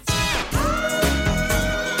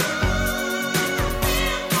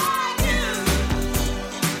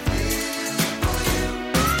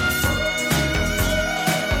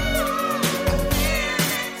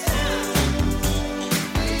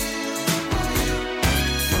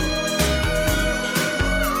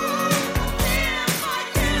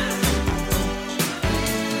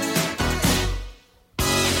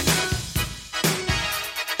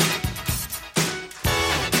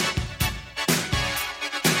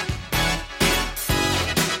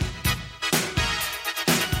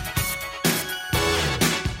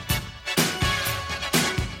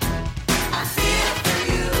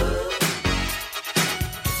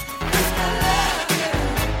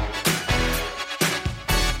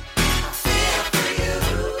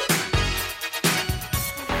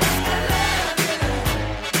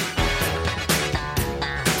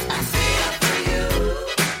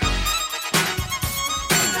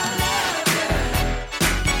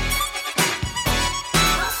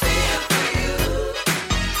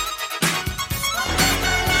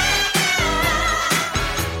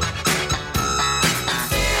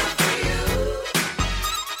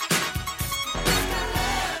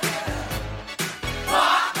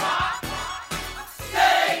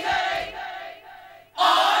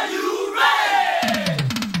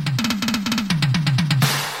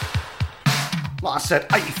 Like I said,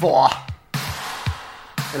 84.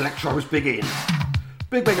 Electro was big in.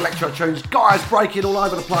 Big electro tunes. Guys breaking all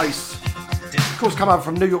over the place. Of course, come over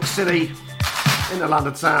from New York City into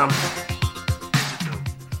London town.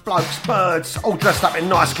 Blokes, birds, all dressed up in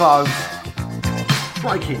nice clothes.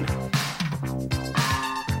 Breaking.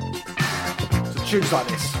 So tunes like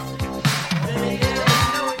this.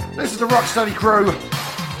 This is the Rocksteady Crew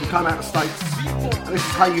who came out of the States. And this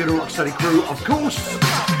is Hey You, the Rocksteady Crew, of course.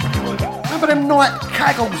 Remember them night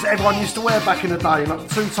caggles everyone used to wear back in the day, like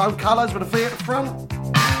the two-tone colours with a V at the front?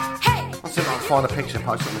 I'll see if I can find a picture,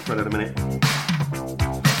 post it on the thread in a minute.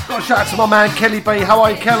 Got a shout out to my man Kelly B. How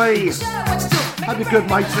are you, Kelly? Hope you're good,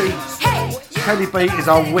 matey. Kelly B is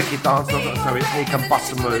a wicked dancer, I've got to tell you. He can bust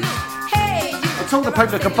some moves. I talk to people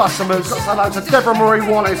that can bust some moves. Got to say hello to Deborah Marie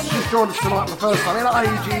Wallace. She's joined us tonight for the first time in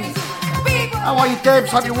ages. How are you, Debs?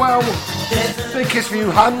 Hope you're well. Big kiss for you,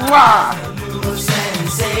 hun. Mwah!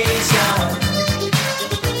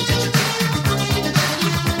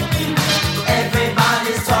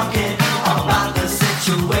 Everybody's talking about the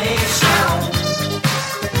situation.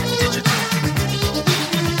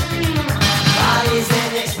 Bodies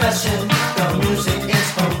in expression, the music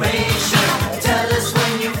inspiration. Tell us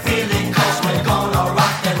when you feel it, 'cause we're gonna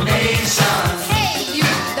rock the nation. Hey, you,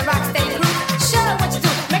 the Rocksteady Crew, show them what you do.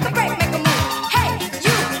 Make a break, make a move. Hey,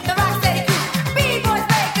 you, the Rocksteady Crew, B-boys,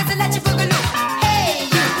 breakers, and let you boogaloo. Hey,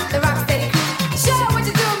 you, the Rocksteady Crew, show them what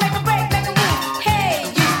you do. Make a break, make a move.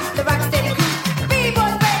 Hey, you, the Rocksteady Crew,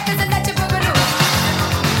 B-boys, breakers, and let you boogaloo.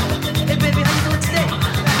 Hey, baby, how you doing today?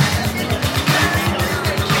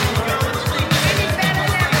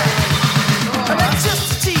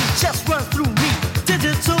 Electricity just run through me.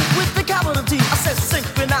 Digital with the capital D. I said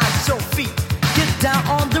synchronize your feet. Get down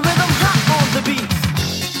on the rhythm, hot on the beat.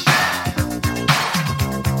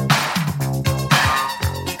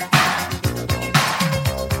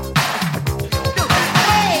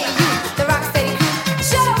 Hey, you, the Rocksteady Crew,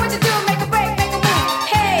 show them what you do. Make a break, make a move.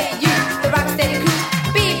 Hey, you, the Rocksteady Crew,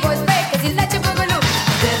 B-boys, breakers, and let you boogaloo.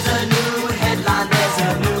 There's a new headline, there's a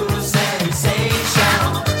new sensation.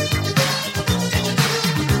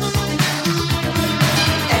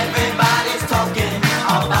 Everybody's talking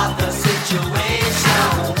about the situation.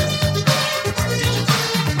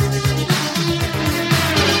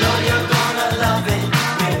 We know you're gonna love it,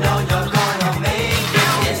 we know you're gonna make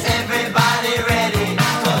it. Is everybody ready?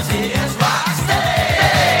 'Cause here's Rocksteady.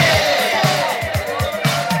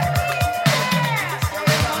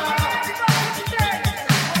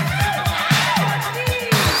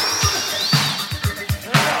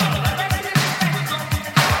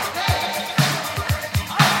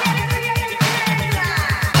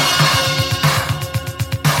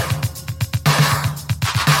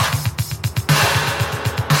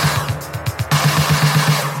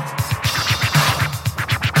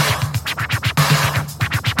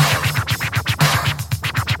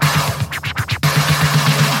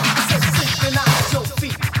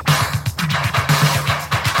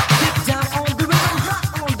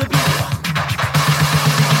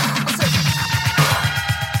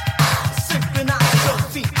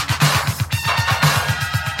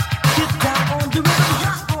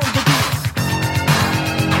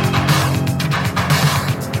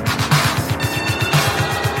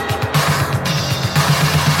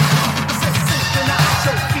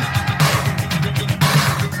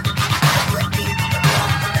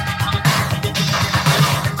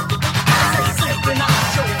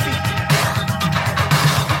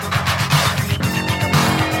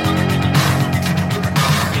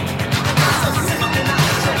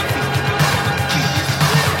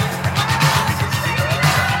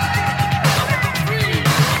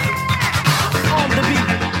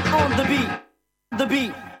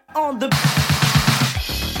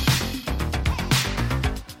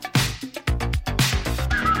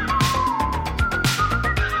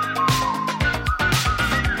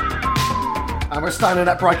 we're staying in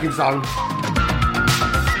that breaking zone.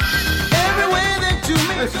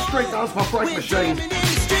 It's a street dance by Break Machine.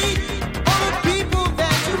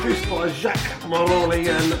 Produced by Jacques Maloney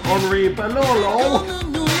and Henri Bellolo.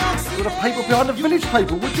 With the people behind the Village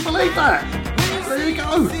People. Would you believe that? There you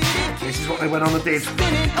go. This is what they went on and did.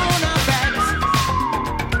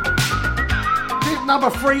 Hit number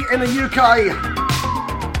 3 in the UK.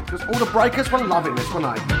 Because all the breakers were loving this,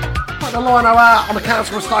 weren't they? Put the lino out on the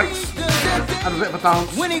council estates. Have a bit of a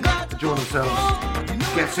dance. Enjoy themselves.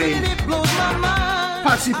 Get in.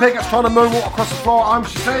 Patsy Pickett's trying to moonwalk across the floor at home,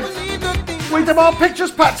 she said. We demand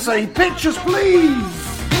pictures, Patsy. Pictures, please.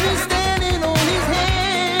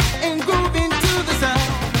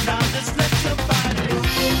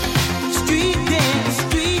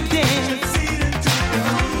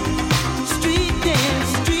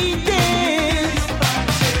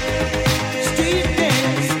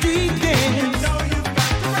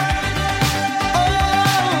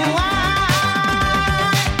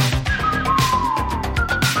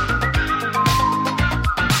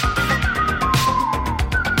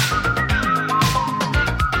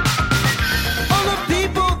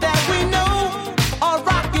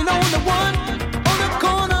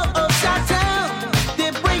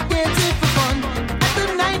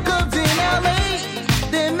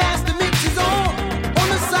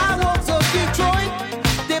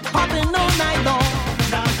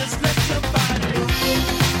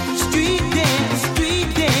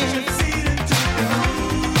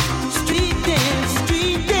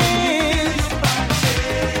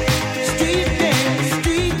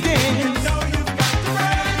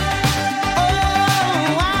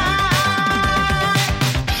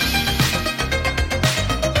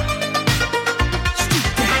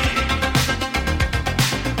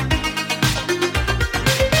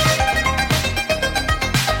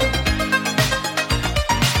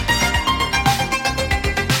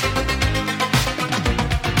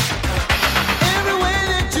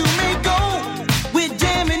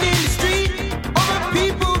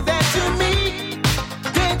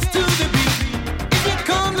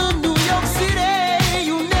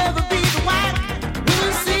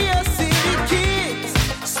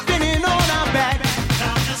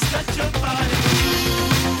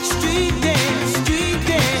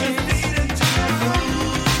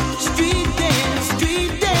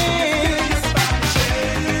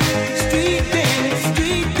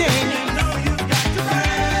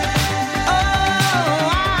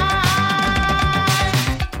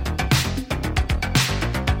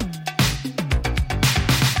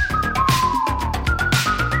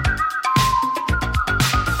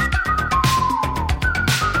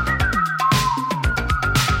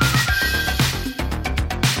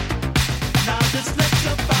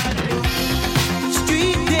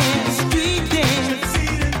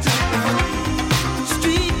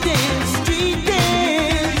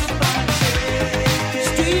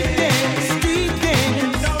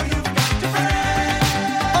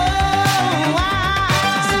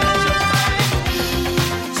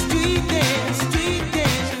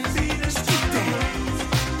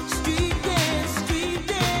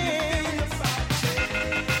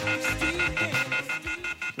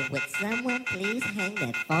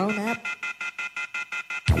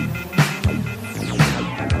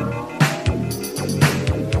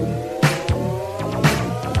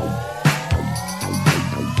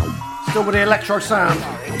 Still with the electro sound.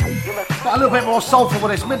 But a little bit more soulful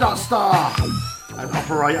with this. Midnight Star and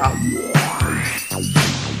Operator.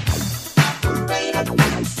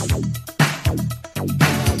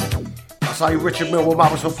 I say Richard Millwall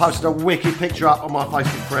Mothersfield posted a wicked picture up on my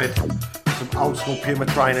Facebook thread. Some old school Puma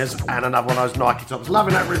trainers and another one of those Nike tops.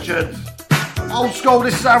 Loving that, Richard. Old school,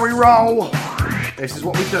 this is how we roll. This is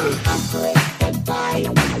what we do.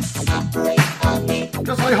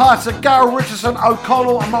 Just say hi to Gareth Richardson,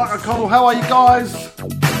 O'Connell and Mark O'Connell. How are you guys?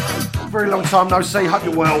 Very long time no see, hope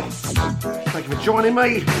you're well. Thank you for joining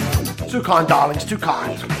me. Too kind, darlings, too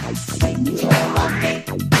kind.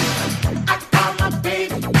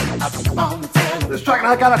 This track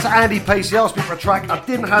now going out to Andy Peace. He asked me for a track. I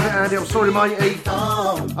didn't have it, Andy. I'm sorry, matey.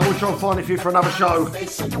 I will try and find it for you for another show.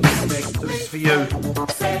 So this is for you.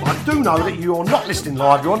 I do know that you're not listening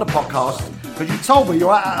live. You're on the podcast because you told me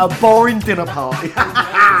you're at a boring dinner party.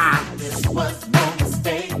 I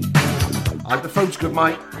hope the food's good,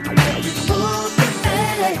 mate.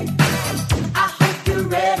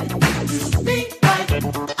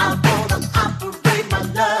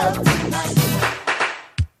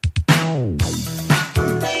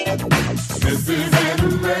 This is an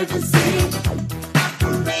emergency.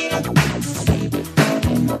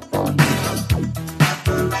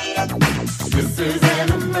 This is an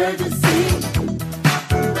emergency.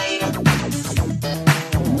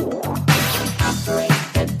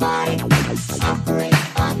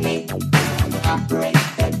 Operate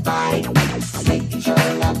that body, making sure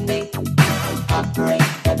you love me. Operate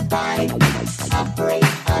that body, operate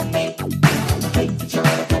on me. Making sure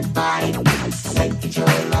that body, making sure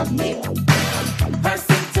you love me.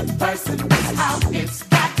 Person to person, that's how it's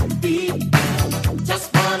got to be.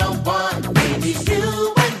 Just one-on-one, baby,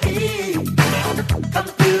 you and me.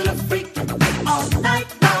 Computer freaking all night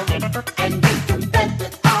long, and you can bet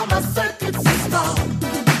that all my circuits is strong.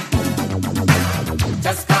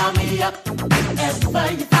 Just call me up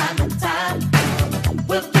whenever you find the time.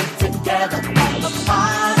 We'll get together on the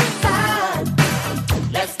party side.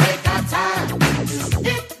 Let's take our time, do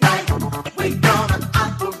it right. We're gonna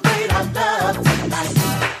operate our love tonight.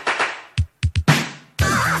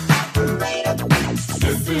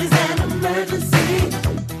 This is an emergency.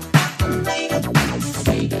 Baby,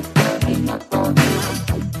 coming up on you.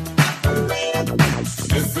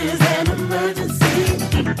 This is an emergency.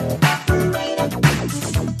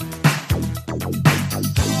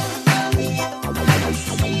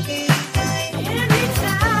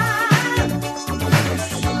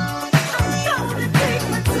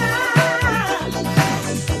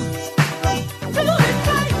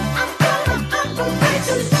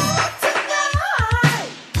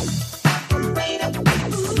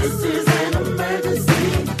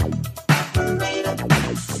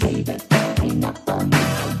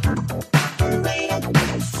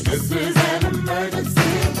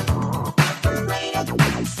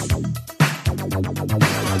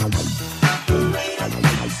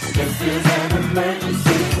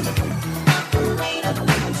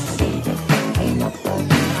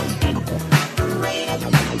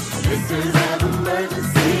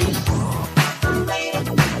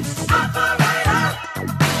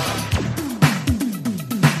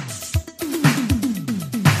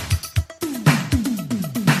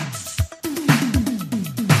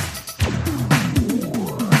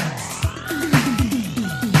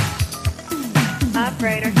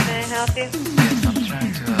 Operator, can I help you? Yes, I'm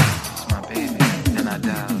trying to, it's my baby, and I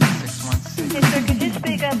dialed 616. Hey, sir, could you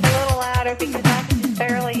speak up a little louder because I can just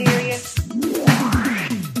barely hear you?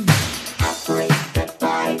 Operate that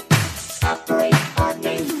body, operate on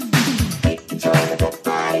me. Making sure that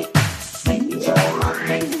body, making sure on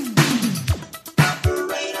me.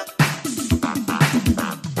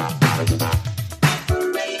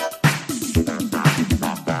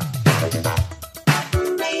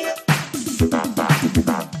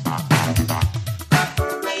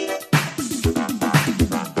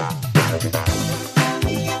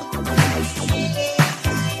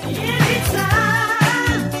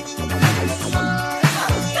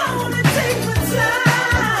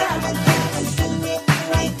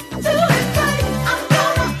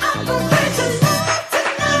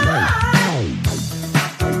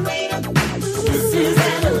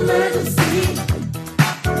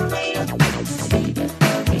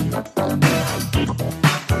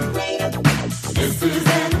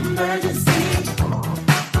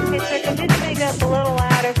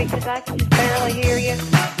 Because I can just barely hear you.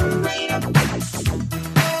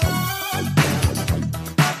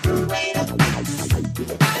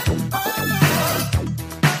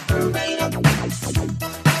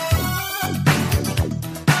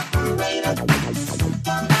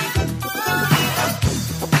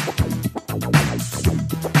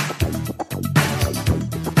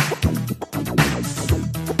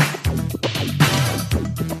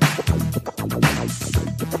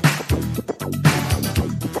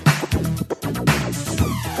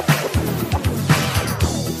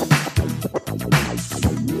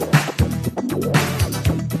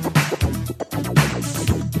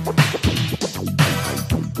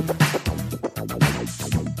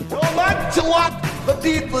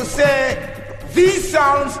 People say these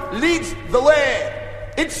sounds leads the way.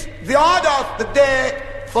 It's the order of the day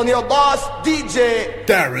from your boss DJ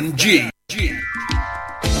Darren G.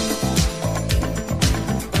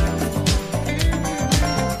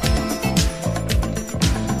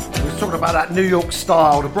 We was talking about that New York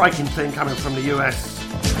style, the breaking thing coming from the US.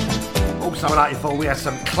 Also in '84 we had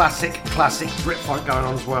some classic Brit funk going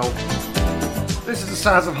on as well. This is the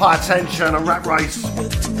sounds of High Tension and Rat Race.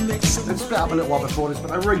 They split up a little while before this, but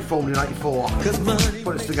they reformed in '84.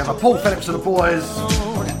 Put this together. Paul Phillips and the boys.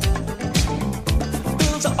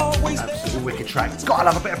 Absolutely wicked track. Gotta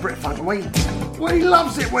love a bit of Brit funk, and we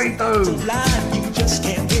loves it, we do. You just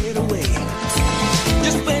can't get away.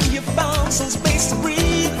 Just when you found some space to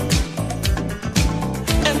breathe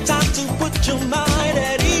and time to put your mind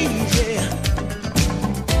at ease. Yeah.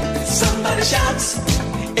 Somebody shouts,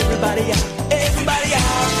 everybody out, everybody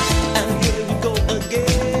out, and here we go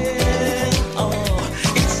again. Oh,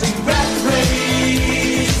 it's a rat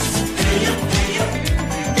race.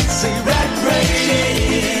 It's a rat race.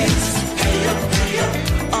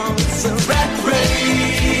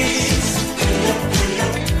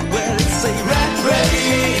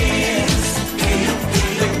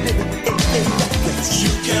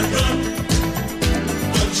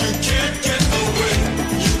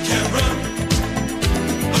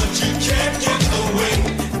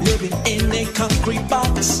 discreet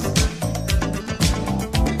box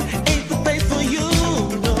ain't the place for you,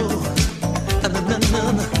 no.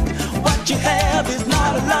 What you have is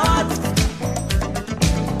not a lot,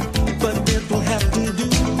 but it will have to do.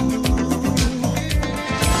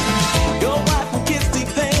 Your wife and kids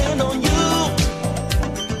depend on you,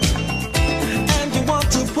 and you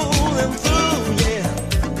want to pull them through, yeah.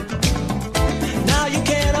 Now you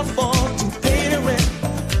can't afford to pay the rent.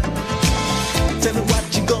 Tell me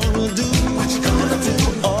what you gonna do. What you gonna do?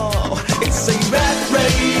 Oh, it's a rat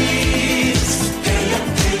race. Pay up,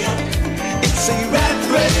 pay up. It's a rat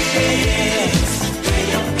race. Pay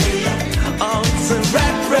up, pay up. Oh, it's a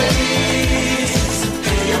rat race.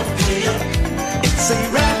 Pay up, pay up. It's a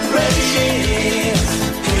rat race.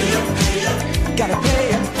 Pay up, pay up. Gotta pay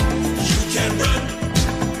up. You can run,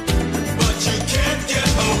 but you can't get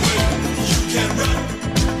away. You can run,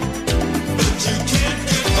 but you can't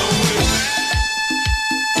get away.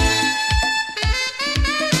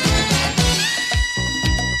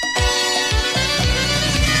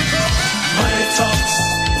 Money talks.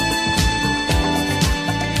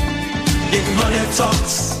 If money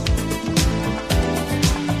talks.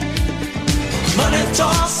 Money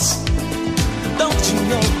talks. Don't you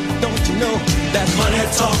know that money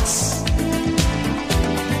talks?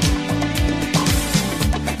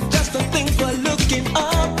 Just a thing for looking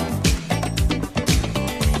up.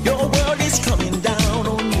 Your world is coming down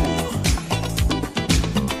on you.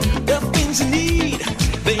 The things you need,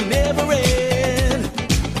 they never end.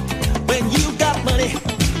 When you got money,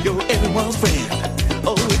 you're everyone's friend.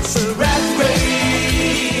 Oh, it's a rat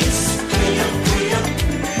race. Pay up, pay up.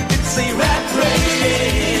 It's a rat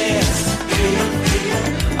race. Pay up, pay up.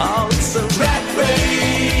 Oh, it's a rat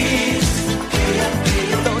race. Pay up,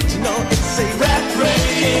 pay up. Don't you know it's a rat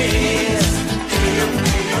race? Pay up,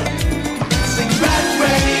 pay up. It's a rat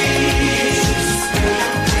race. Pay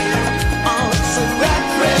up, pay up. Oh, it's a rat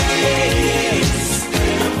race.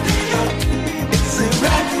 Pay up, pay up. It's a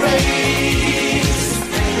rat race.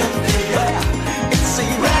 Pay up, pay up. It's a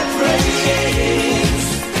rat race.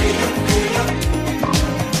 Pay up, pay up.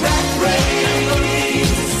 Rat race.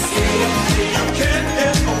 Pay up, pay up. Can't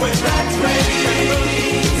get away. Rat race. You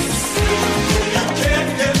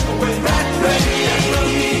can't get away. Rat race.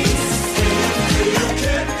 You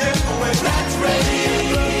can't get away. Rat race. You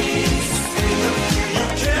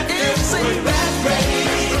can't get away. Rat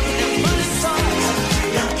race. Money talks.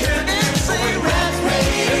 You can't get away. Rat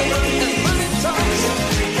race. Money talks.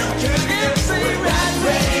 You can't get away. Rat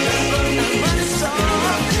race. Money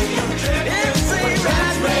talks. You can't get away.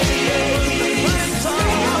 Rat race. Money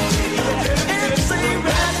talks. It's a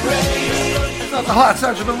rat race. That's the higher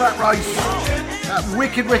sound of the Rat Race. That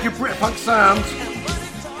wicked Britpunk sound.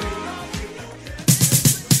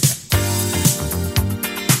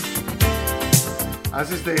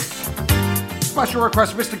 As is this. Special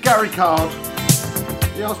request from Mr. Gary Card.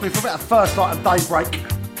 He asked me for a bit of First Light and Daybreak.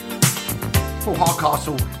 Full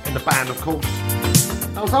Hardcastle in the band, of course.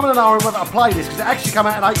 I was having an hour whether to play this because it actually came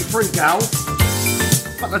out in 83, gal.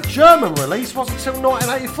 But the German release wasn't until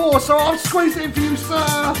 1984, so I'll squeeze it in for you,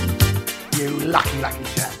 sir. You lucky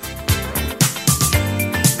chap.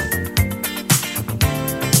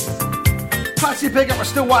 Patsy Pickup, we're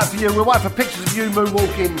still waiting for you. We're waiting for pictures of you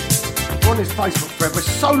moonwalking on his Facebook thread. We're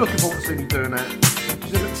so looking forward to seeing you doing that. She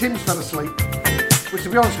said that Tim's fell asleep, which to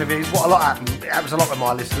be honest with you is what a lot happened. It happens a lot with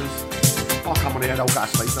my listeners. I come on here, they'll go to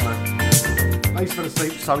sleep, don't they? He's fell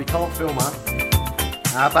asleep, so he can't film her.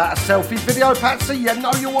 How about a selfie video, Patsy? You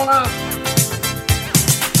know you wanna.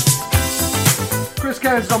 Chris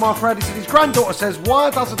Cairns is on my thread. He said his granddaughter says,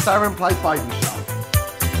 why doesn't Darren play Baby Shark?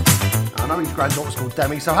 I know his granddaughter's called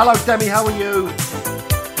Demi, so hello Demi, how are you?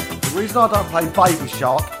 The reason I don't play Baby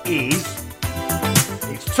Shark is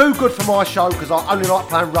it's too good for my show because I only like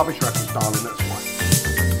playing rubbish records, darling, that's why.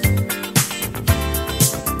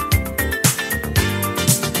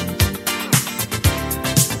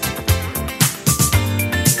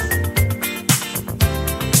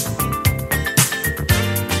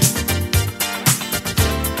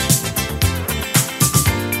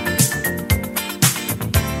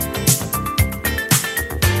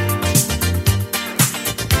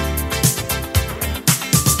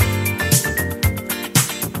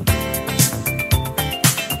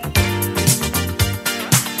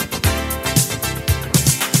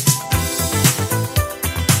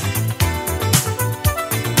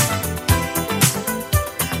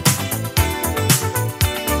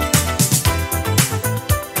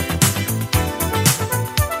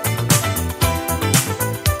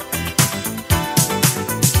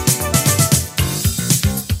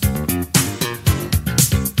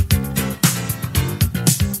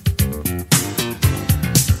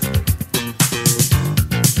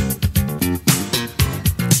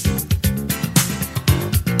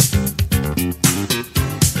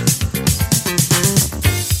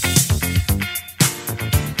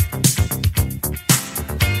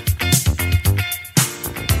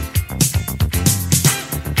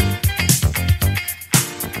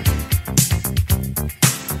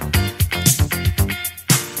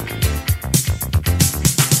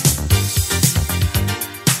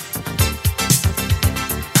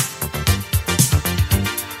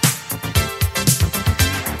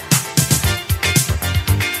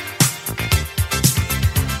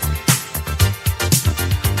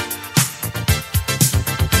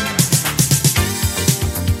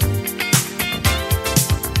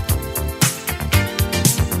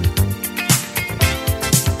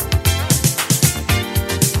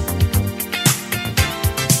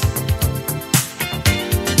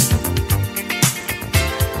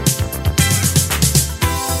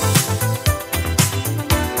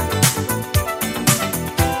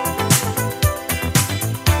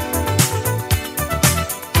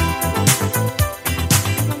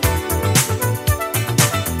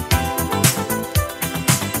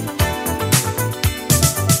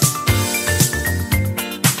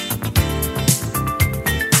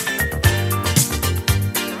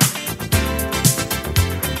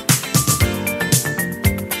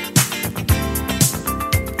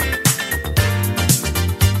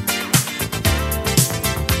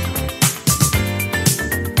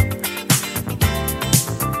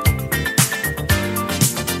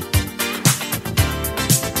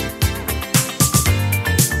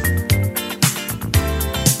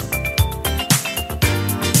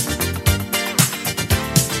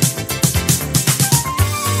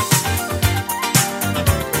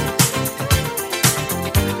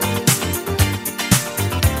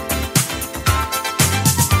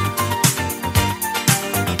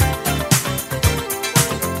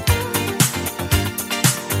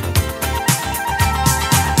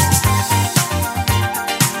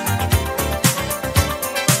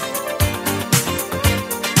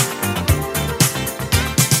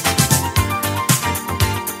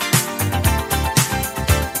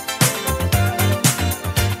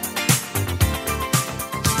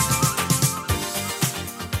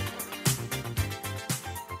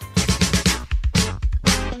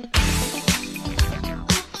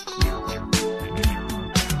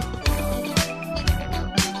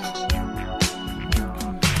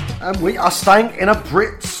 And we are staying in a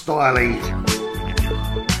Brit style.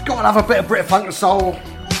 Gotta have a bit of Brit funk and soul.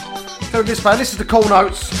 Doing this band, this is the Cool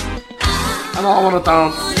Notes. And I Wanna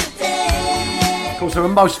Dance. Of course, they were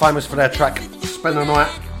most famous for their track, Spend the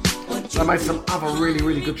Night. They made some other really,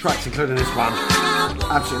 really good tracks, including this one.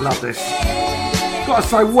 Absolutely love this. Gotta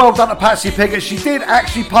say, well done to Patsy Piggott. She did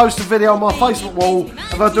actually post a video on my Facebook wall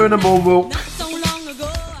of her doing a moonwalk,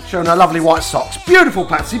 showing her lovely white socks. Beautiful,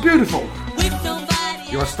 Patsy, beautiful.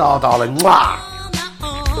 You're a star, darling. Mwah!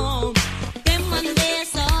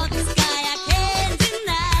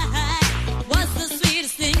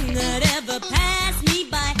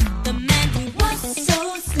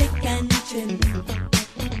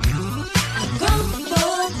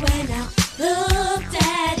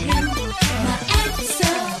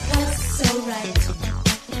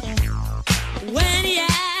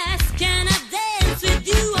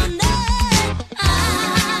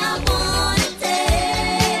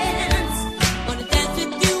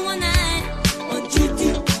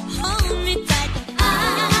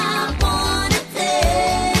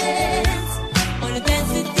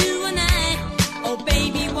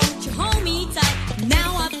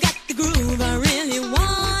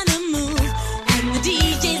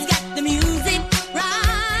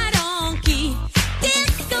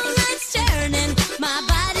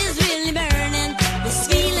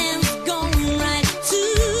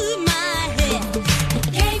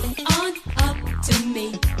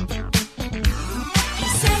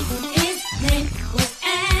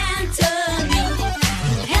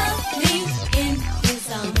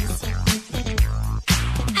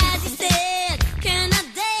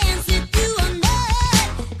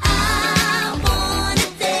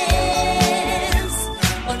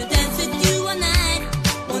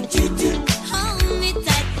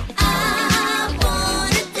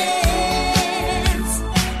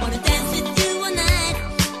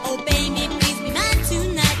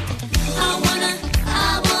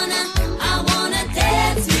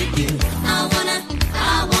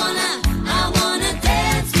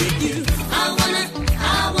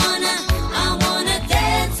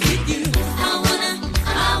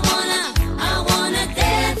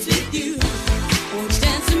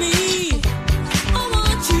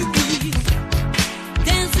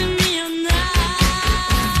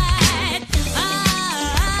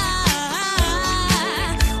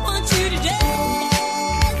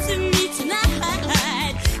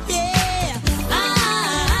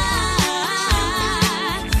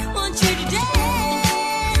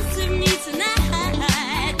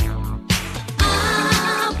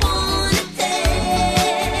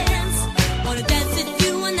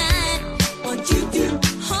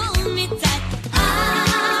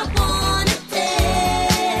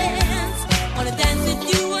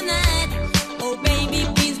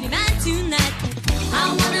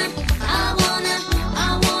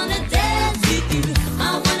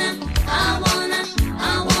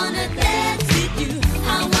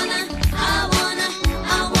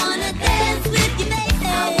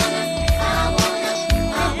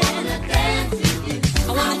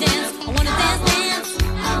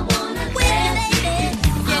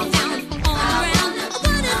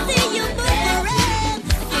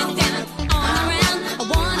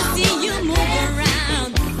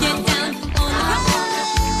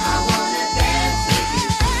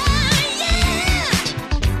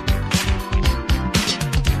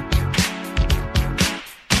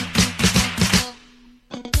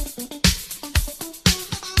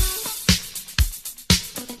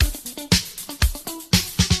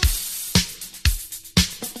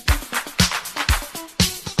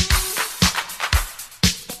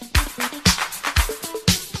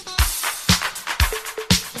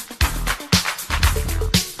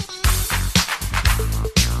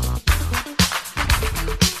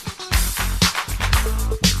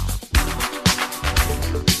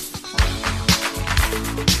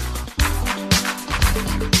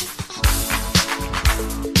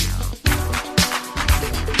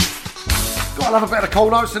 I'll have a bit of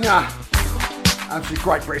Cool Notes, didn't ya? Absolutely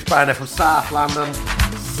great British band there from South London.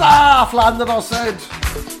 South London, I said.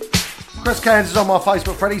 Chris Cairns is on my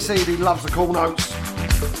Facebook. Freddie CD loves the Cool Notes.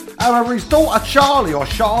 However, his daughter Charlie, or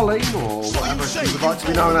Charlene, or whatever she would like to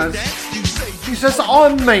be known as, she says that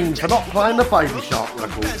I'm mean for not playing the Baby Shark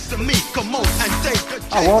record.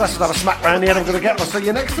 Oh well, that's another smack round the head I'm going to get. I'll see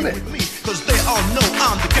you next, innit? Cause they all know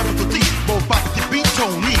I'm the capital D. Bo Boppity beat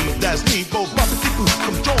Tony, that's me. Bo Boppity boo,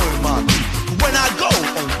 come join my beat. When I go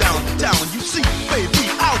on downtown, you see, baby,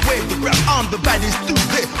 I wave the ground. I'm the baddest dude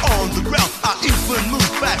there on the ground. I even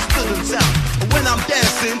move faster than sound. When I'm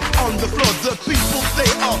dancing on the floor, the people, they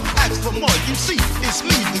all ask for more. You see, it's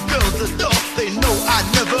me, the girls adore. They know I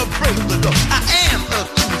never break.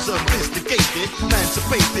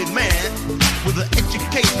 emancipated man with an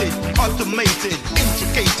educated, automated,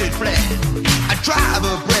 intricated plan. I drive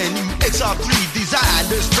a brand new XR3 designed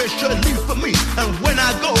especially for me. And when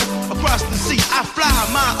I go across the sea, I fly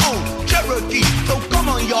my own Cherokee. So come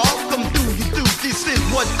on, y'all, come do you do. This is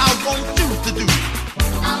what I want you to do.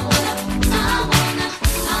 I wanna dance with you.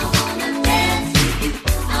 I wanna dance with you.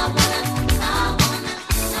 I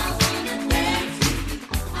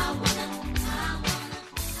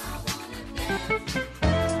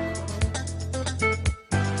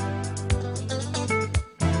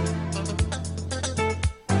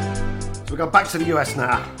So we go back to the US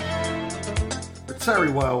now. The Terry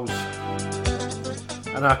Wells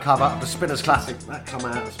and our cover of the Spinners Classic. That come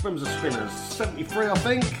out, the Sprims of Spinners, 73 I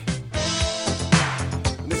think.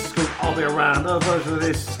 And this is called I'll Be Around. Her version of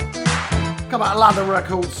this come out of London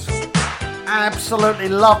Records. Absolutely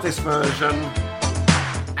love this version.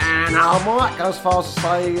 And I might go as far as to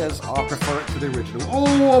say as I prefer it to the original.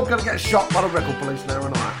 Oh, I'm going to get shot by the record police now,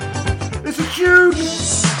 aren't I? It's a tune!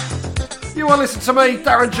 You want to listen to me,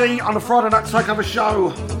 Darren G, on the Friday Night Takeover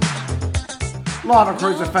show. Live on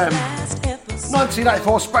Cruise FM.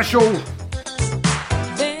 1984 special.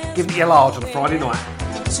 Give me your large on a Friday night.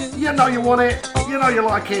 You know you want it. You know you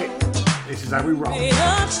like it. This is how we roll.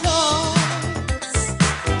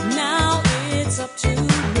 Now it's up to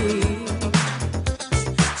me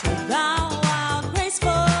to bow out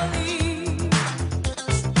gracefully.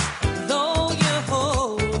 Though you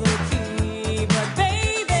hold the key, but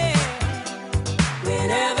baby,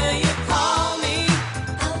 whenever you call me,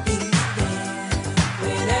 I'll be there.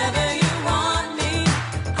 Whenever you want me,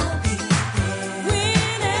 I'll be there.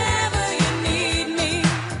 Whenever you need me,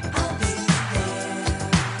 I'll be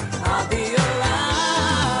there. I'll be around.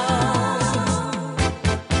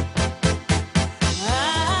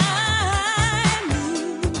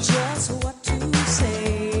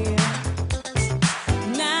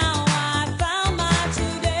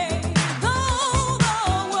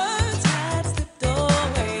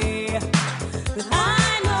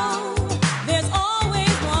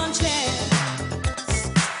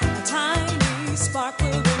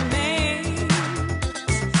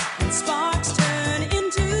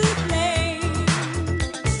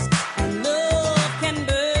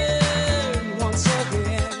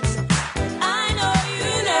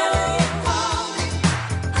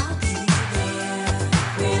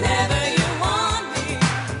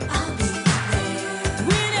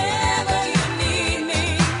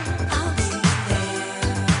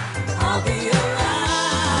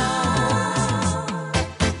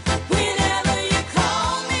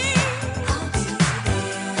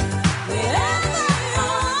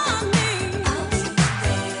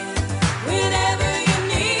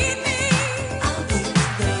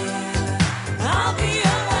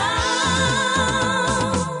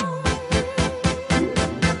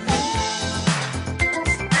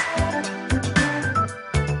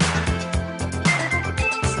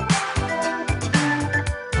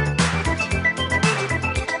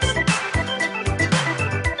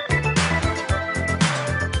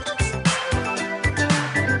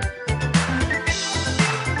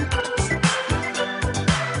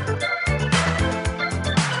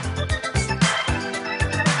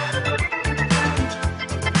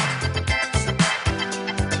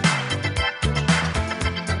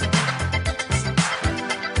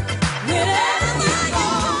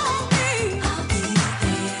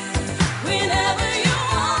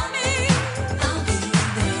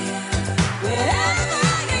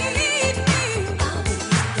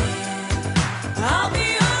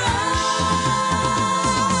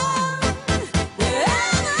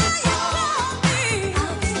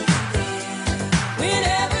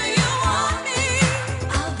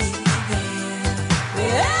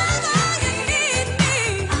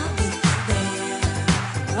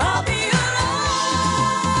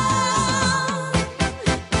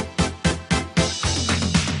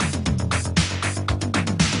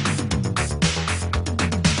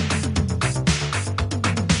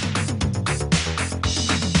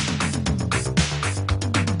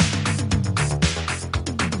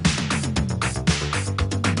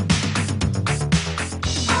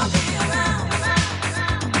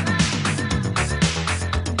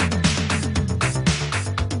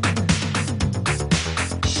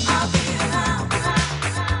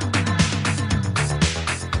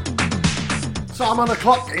 Time on the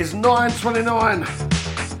clock is 9:29.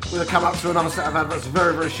 We'll come up to another set of adverts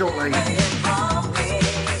very, very shortly.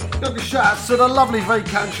 Got the shouts to the lovely V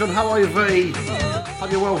Cantion. How are you, V?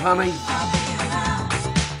 Hope you're well, honey.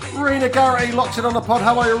 Rena Garrity locked in on the pod.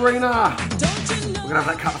 How are you, Rena? We're going to have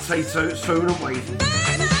that cup of tea too soon, aren't we?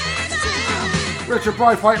 Richard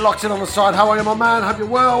Braithwaite locked in on the side. How are you, my man? Hope you're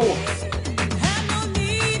well.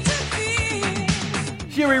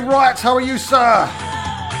 Huey Wright, how are you, sir?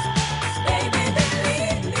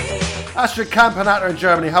 Astrid Kampenatter in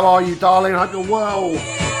Germany, how are you, darling? Hope you're well.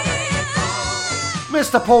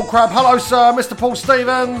 Mr. Paul Crabb, hello, sir. Mr. Paul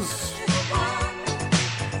Stevens.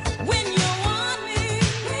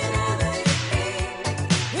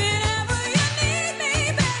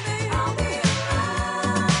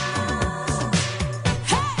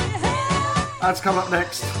 That's coming up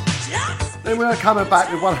next. Then we're coming back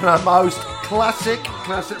with one of our most classic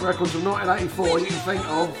records from 1984 you can think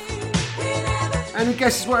of. Any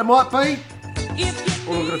guesses what it might be?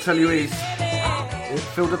 All I'm going to tell you is it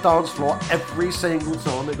filled the dance floor every single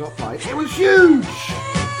time they got played. It was huge!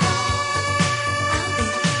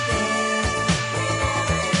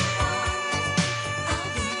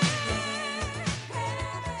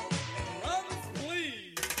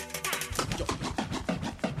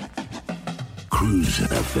 Cruise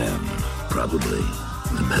FM, probably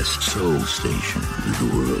the best soul station in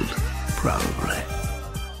the world. Probably.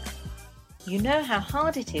 You know how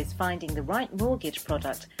hard it is finding the right mortgage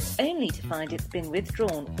product only to find it's been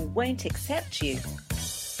withdrawn or won't accept you?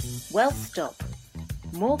 Well, stop.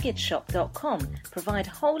 MortgageShop.com provide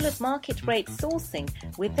whole of market rate sourcing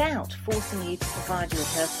without forcing you to provide your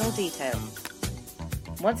personal details.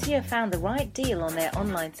 Once you have found the right deal on their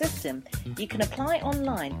online system, you can apply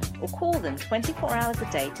online or call them 24 hours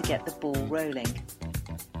a day to get the ball rolling.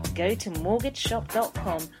 Go to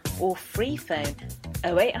mortgageshop.com or free phone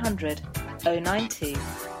 0800 092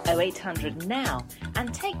 0800 now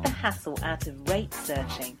and take the hassle out of rate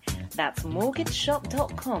searching. That's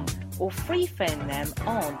mortgageshop.com or free phone them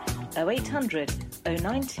on 0800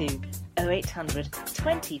 092 0800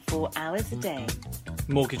 24 hours a day.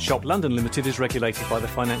 Mortgage Shop London Limited is regulated by the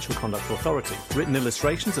Financial Conduct Authority. Written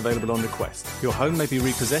illustrations available on request. Your home may be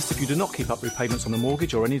repossessed if you do not keep up repayments on a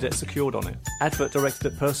mortgage or any debt secured on it. Advert directed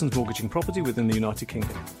at persons mortgaging property within the United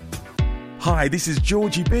Kingdom. Hi, this is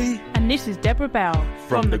Georgie B. And this is Deborah Bell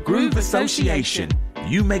from the Groove Association.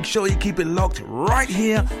 You make sure you keep it locked right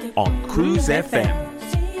here on Cruise FM.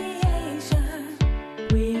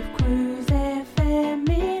 With Cruise FM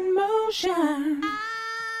in motion.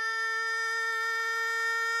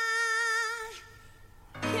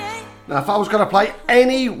 Now, if I was going to play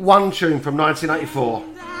any one tune from 1984,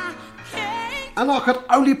 and I could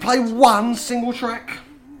only play one single track,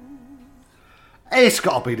 it's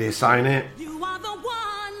got to be this, ain't it?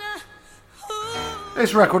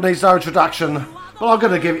 This record needs no introduction, but I'm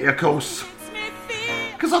going to give it you, of course,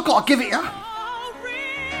 because I've got to give it you.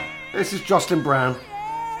 This is Jocelyn Brown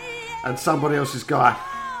and Somebody Else's Guy.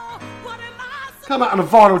 Come out on the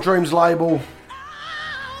Vinyl Dreams label.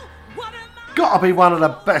 Gotta be one of the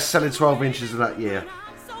best selling 12 inches of that year.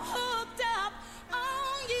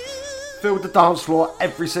 Filled the dance floor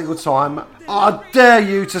every single time. I dare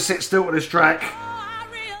you to sit still to this track.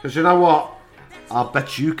 Because you know what? I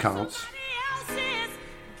bet you can't.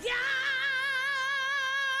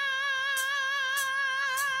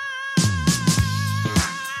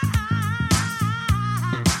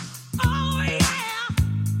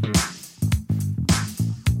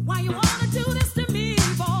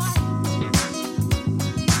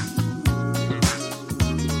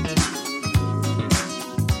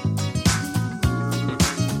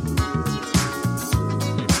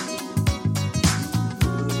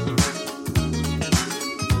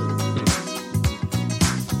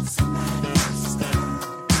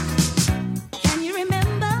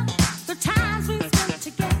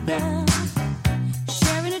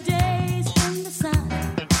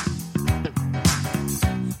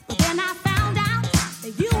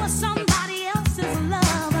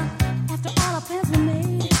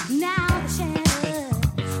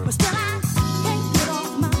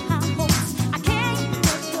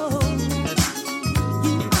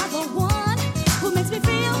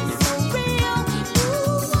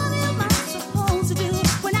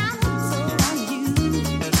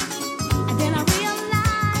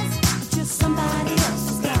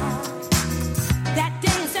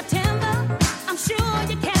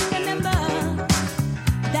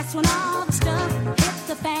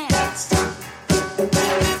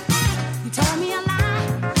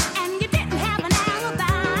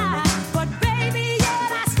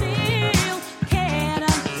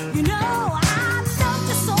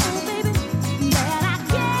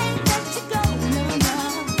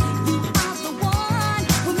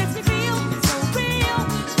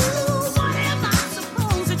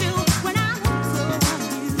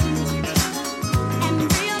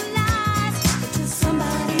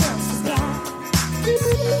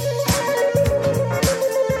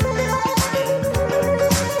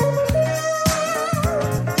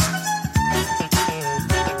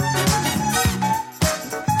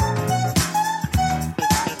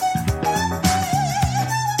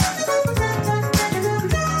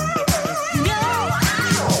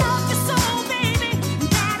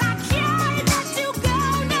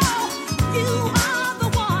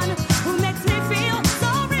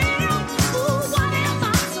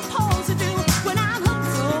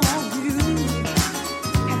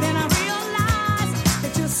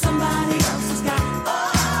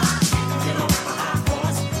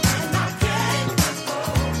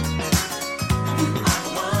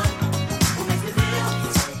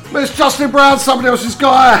 It's Justin Brown, somebody else's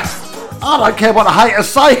guy. I don't care what the haters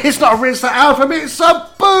say. It's not a rinse that album. It's a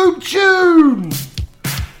boom tune.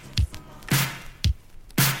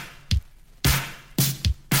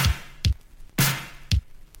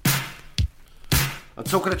 I'm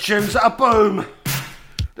talking of tunes that are boom.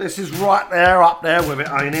 This is right there, up there with it,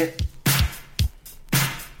 ain't it?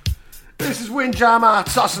 This is Windjammer,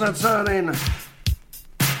 Tossing and Turning.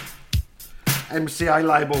 MCA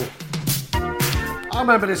label. I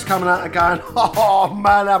remember this coming out and going, oh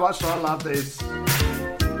man, how much I love this.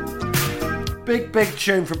 Big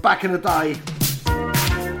tune from back in the day.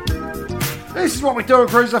 This is what we do on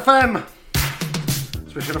Cruise FM.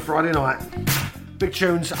 Especially on a Friday night. Big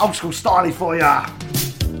tunes, old school styly for ya.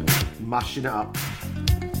 Mushing it up.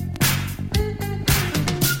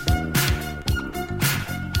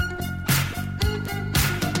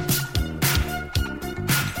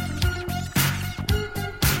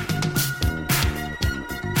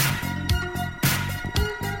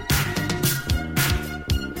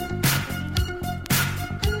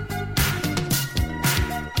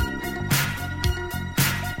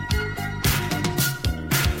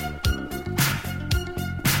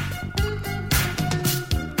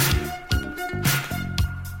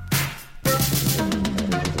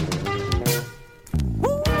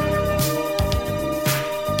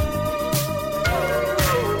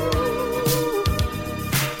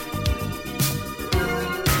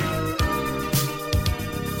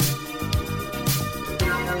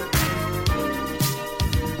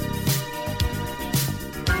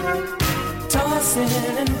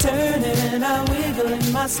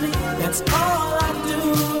 Sleep, that's all I do.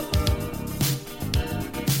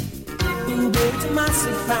 Ooh, baby, to my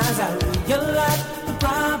surprise, I realized the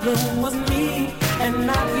problem was me and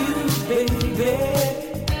not you, baby.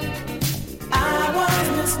 I was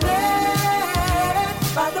misled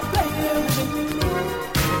by the player in me.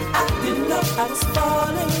 I didn't know I was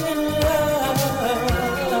falling in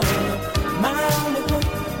love. My only hope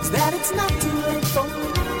is that it's not too late for me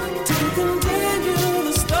to continue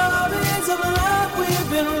the stories of love we've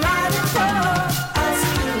been writing for. I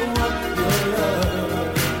still want your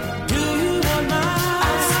love. Do you want mine?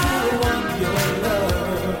 I still want your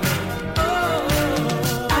love. Oh,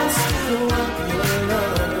 I still want your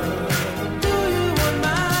love. Do you want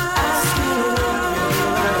mine? I still want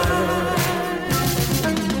your love.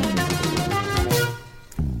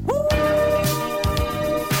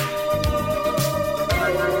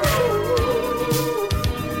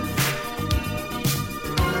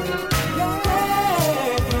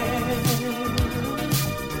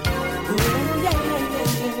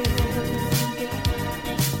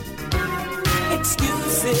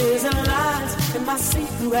 Excuses and lies in my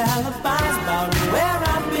see-through alibis about where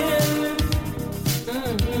I've been.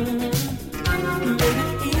 Made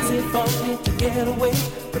it easy for me to get away,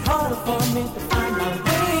 but harder for me to find my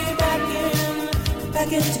way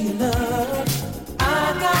back into your love. I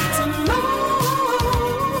got to know,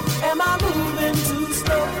 am I moving too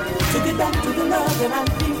slow to get back to the love that I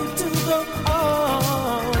need to go on?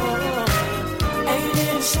 Ain't it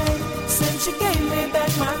a shame since you gave me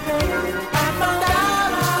back my name? I found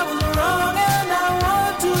out I was wrong and I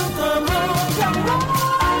want to come home.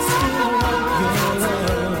 I still want your love.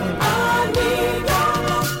 I need your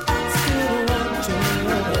love. I still want your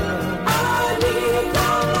love. I need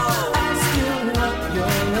your love. I still want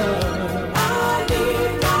your love. I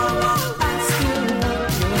need your love. I still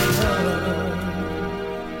want your love.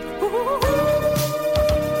 Ooh.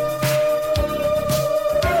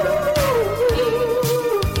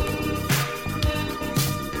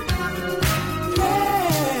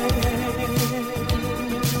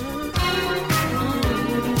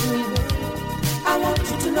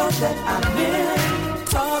 That I've been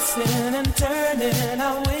tossing and turning, I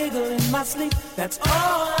wiggle in my sleep. That's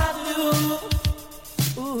all I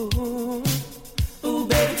do. Ooh, ooh,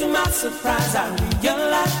 baby, to my surprise, I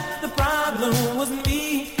realized the problem was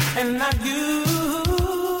me and not you.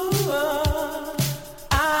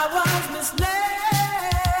 I was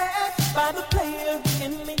misled by the player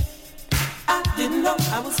in me. I didn't know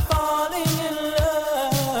I was falling in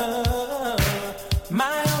love.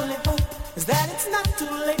 My only hope is that it's not too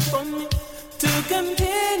late for me to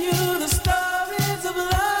continue the stories of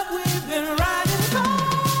love we've been writing for.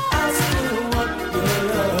 I still want your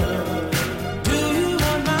love. Do you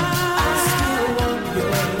want mine? I still want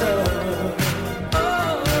your love.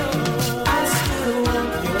 Oh, I still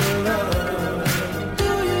want your love. Do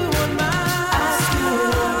you want mine? I still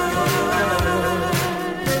want your love.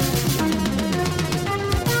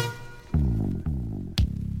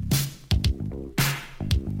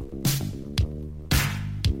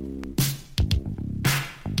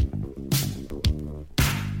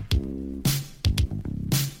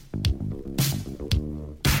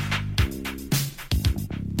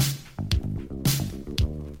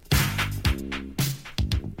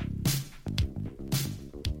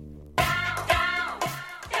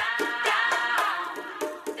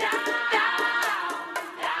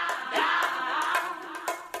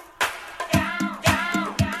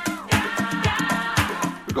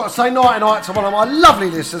 We've got to say night-night to one of my lovely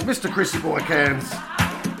listeners, Mr. Chrissy Boy Cairns.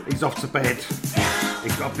 He's off to bed.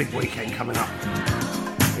 He's got a big weekend coming up.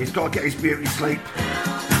 He's got to get his beauty sleep.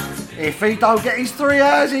 If he don't get his 3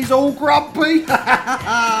 hours, he's all grumpy. We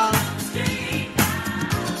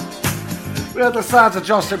had the sounds of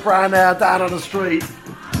Justin Brown now down on the street.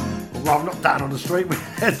 Well, not down on the street. We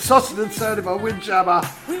had tossing and turning my windjammer.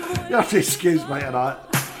 You have to excuse me tonight.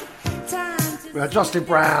 We had Justin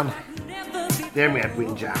Brown. Then we had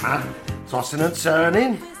Windjammer. Tossing and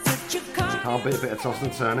turning. Can't be a bit of tossing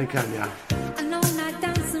and turning, can ya?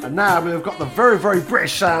 And now we've got the very, very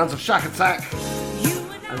British sounds of Shack Attack.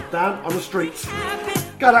 And Down on the Streets.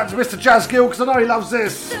 Go down to Mr. Jazz Gill, because I know he loves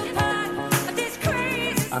this. And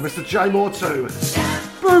Mr. J Moore too.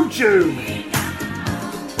 Boom tune.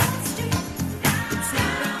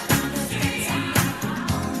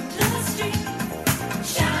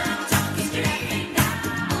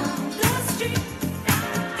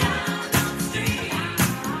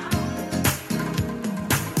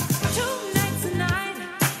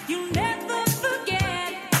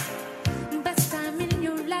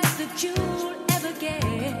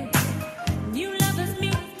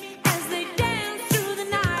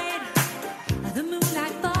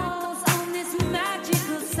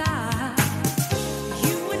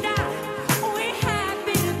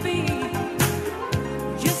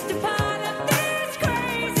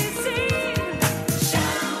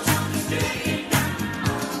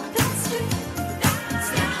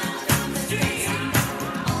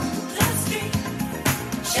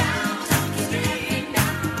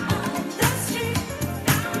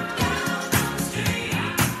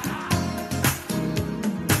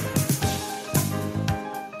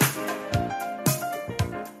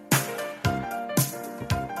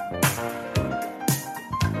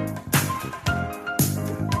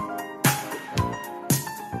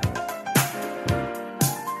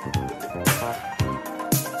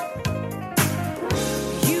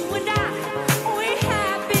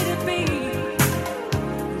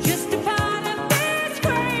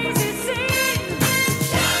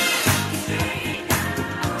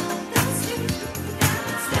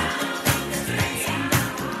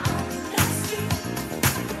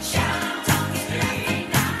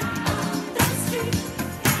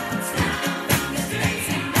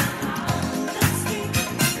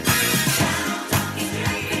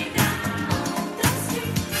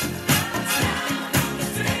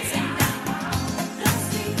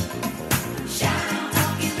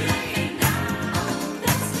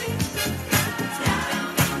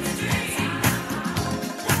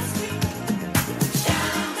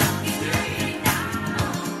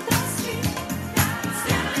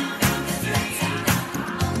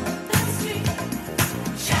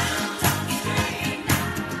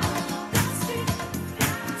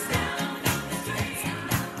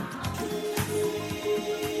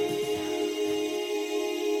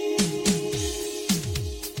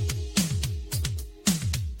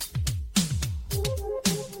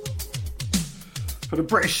 For the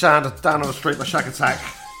British sound of Down on the Street by Shack Attack.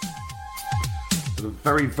 For the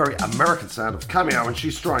very, very American sound of Cameo and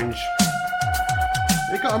She's Strange.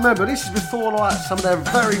 You've got to remember, this is before like some of their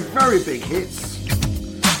very, very big hits.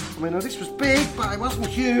 I mean, this was big, but it wasn't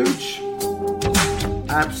huge.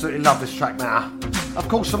 Absolutely love this track now. Of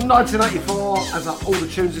course, from 1984, as are all the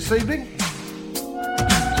tunes this evening.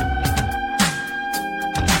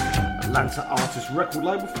 Atlanta Artist record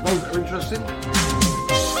label, for those that are interested.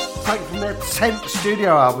 Taken from their 10th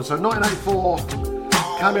studio album. So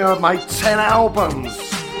 1984, Cameo have made 10 albums.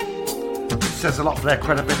 It says a lot for their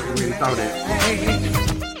credibility, really, don't it?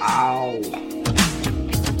 Ow.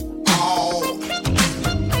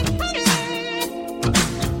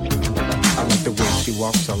 I like the way she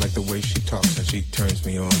walks, I like the way she talks, and she turns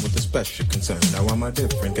me on with a special concern. Now I'm a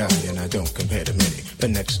different guy and I don't compare to many, but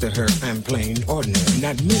next to her I'm plain ordinary.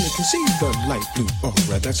 Not many can see the light blue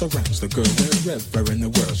aura that surrounds the girl wherever in the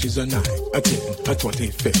world. She's a 9, a 10, a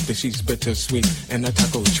 20, 50. She's bittersweet and a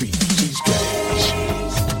taco treat. She's strange,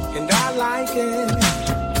 and I like it.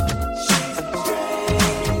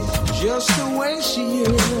 Just the way she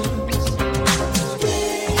is.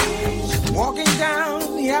 Walking down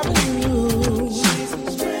the avenue,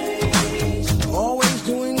 always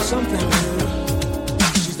doing something new.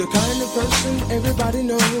 She's the kind of person everybody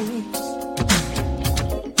knows.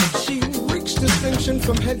 She reeks distinction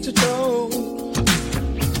from head to toe.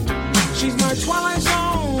 She's my Twilight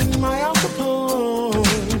Zone, my Al Capone.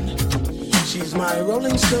 She's my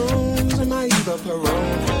Rolling Stones and my Eva Peron.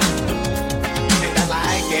 And I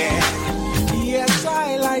like it. Yes,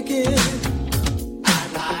 I like it. I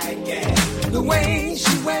like it. The way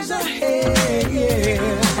she wears her hair.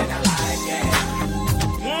 And I like it.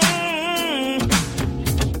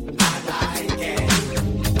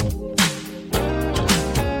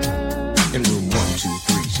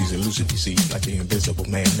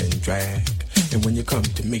 brag. And when you come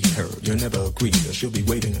to meet her, you'll never agree, or she'll be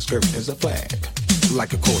waving a skirt as a flag.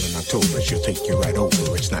 Like a cold in October, she'll take you right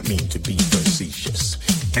over. It's not mean to be facetious.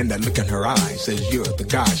 And that look in her eye says you're the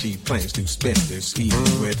guy she plans to spend this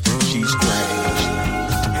evening with. She's strange.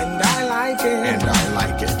 And I like it. And I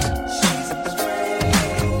like it.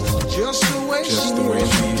 Just the way she is.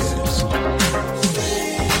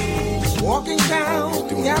 Walking down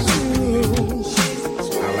the avenue.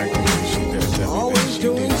 I like the way she does everything. Always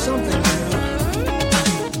doing something new.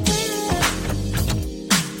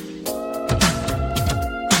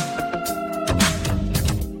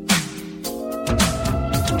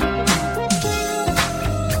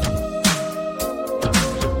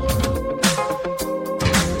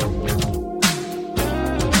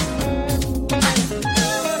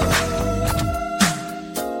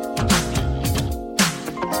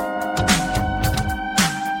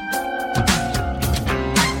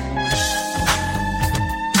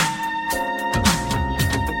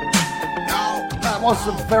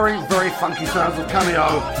 Some very, very funky sounds of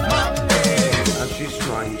Cameo. And she's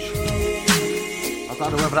strange. I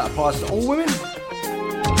don't know whether that applies to all women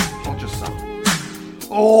or just some.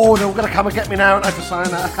 Oh, they're all going to come and get me now, aren't they, for saying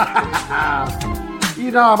that? You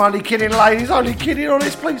know I'm only kidding, ladies. Only kidding on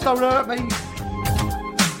this. Please don't hurt me.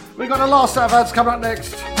 We've got the last set of ads coming up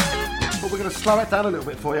next. But we're going to slow it down a little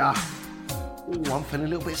bit for you. Oh, I'm feeling a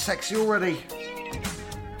little bit sexy already.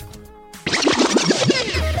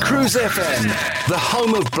 Cruise FM, the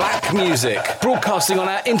home of black music, broadcasting on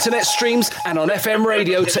our internet streams and on FM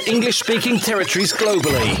radio to English-speaking territories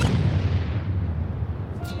globally.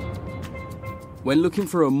 When looking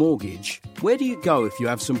for a mortgage, where do you go if you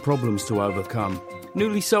have some problems to overcome?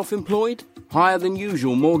 Newly self-employed? Higher than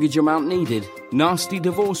usual mortgage amount needed? Nasty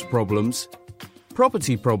divorce problems?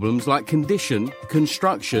 Property problems like condition,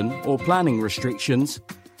 construction or planning restrictions?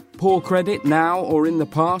 Poor credit now or in the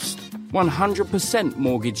past? 100%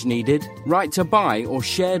 mortgage needed, right to buy or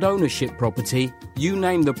shared ownership property, you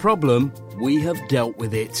name the problem, we have dealt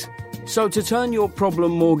with it. So to turn your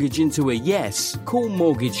problem mortgage into a yes, call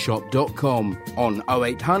mortgageshop.com on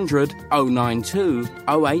 0800 092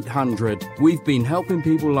 0800. We've been helping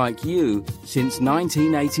people like you since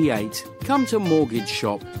 1988. Come to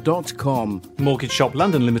mortgageshop.com. Mortgage Shop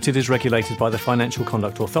London Limited is regulated by the Financial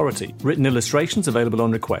Conduct Authority. Written illustrations available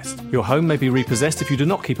on request. Your home may be repossessed if you do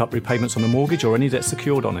not keep up repayments on the mortgage or any debt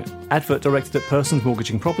secured on it. Advert directed at persons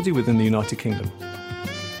mortgaging property within the United Kingdom.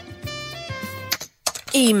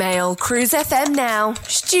 Email Cruise FM now,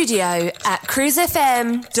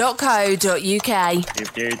 studio@cruisefm.co.uk.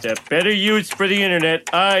 If there's a better use for the internet,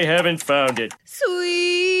 I haven't found it.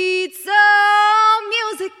 Sweet soul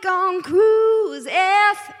music on Cruise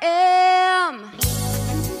FM.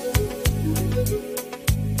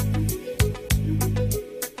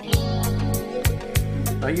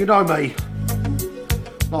 Now, you know me.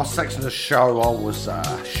 Last section of the show, I was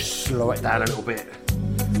slow it down a little bit.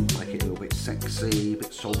 Make it a little bit sexy, a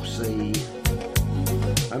bit saucy.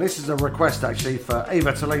 And this is a request, actually, for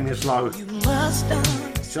Eva Talenius Lowe. She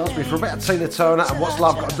asked me for a bit of Tina Turner and What's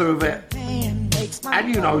Love Got to Do with It? And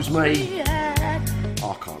you knows me. I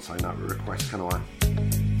can't say no to a request, can I?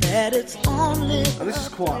 And this is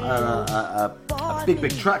quite a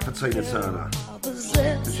big track for Tina Turner. She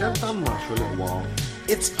hasn't done much for a little while.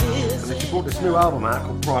 And then she brought this new album out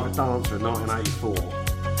called Private Dancer in 1984.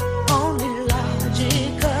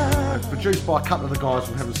 It's produced by a couple of the guys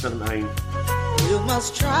from Heaven 17.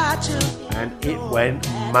 And it went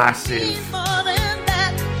massive.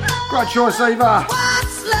 Great choice, Eva.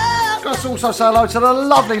 Got to also say hello to the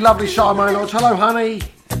lovely Charmaine Lodge. Hello, honey.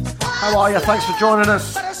 How are you? Thanks for joining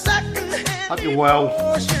us. Hope you're well.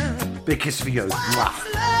 Big kiss for you. Mwah.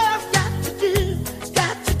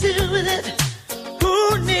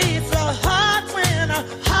 Who needs a heart when a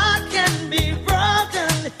heart can be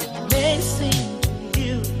broken? It may seem to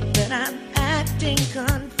you that I'm acting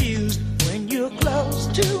confused when you're close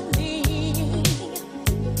to me.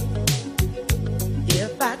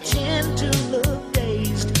 If I tend to look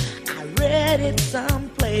dazed, I read it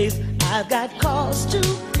someplace. I've got cause to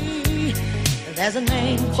be. There's a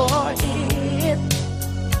name for it.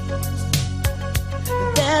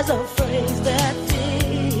 There's a phrase that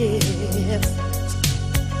fits.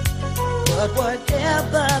 But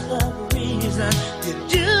whatever the reason, you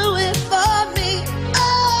do it for me.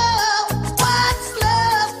 Oh, what's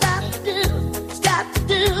love got to do? Got to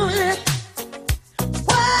do with it.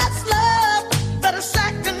 What's love but a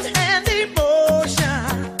second-hand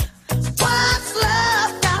emotion? What's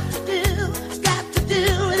love got to do? Got to do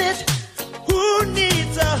with it. Who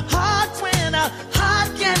needs a heart when a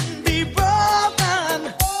heart can be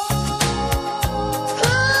broken?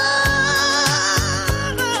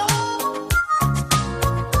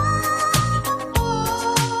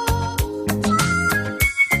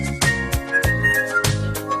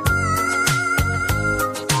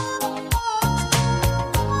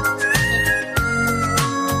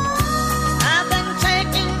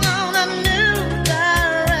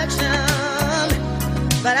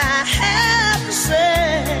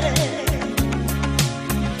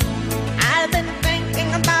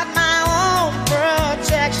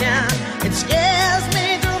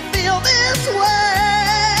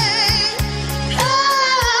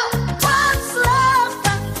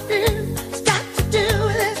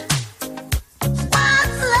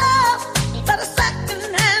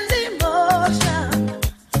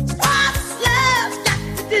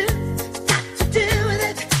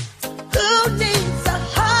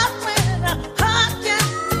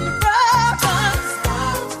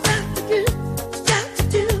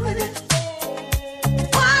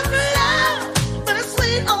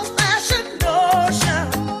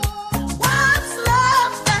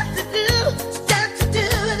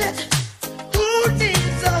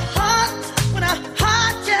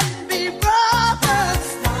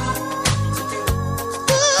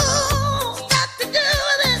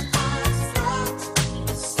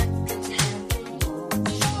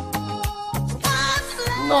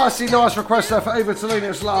 Nicey nice request there for Eva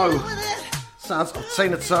Tolinius Low. Sounds of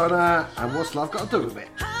Tina Turner, and what's love got to do with it?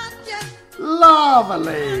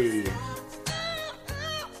 Lovely.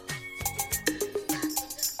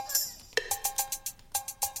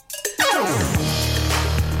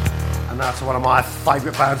 And now to one of my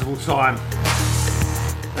favourite bands of all time.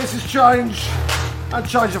 This is Change and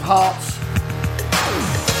Change of Hearts.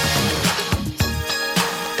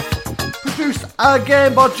 Produced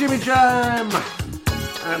again by Jimmy Jam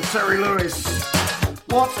and Terry Lewis.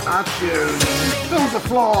 What a tune. Fills the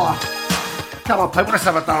floor. Come on people, let's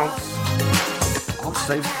have a dance. I'm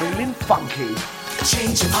Steve, feeling funky.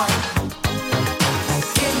 Change of heart.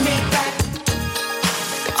 Give me back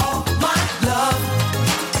all my love.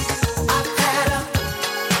 I've had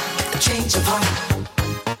a change of heart.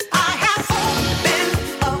 I have opened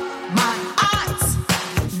up my eyes.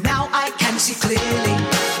 Now I can see clearly.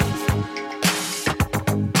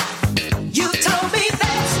 You told me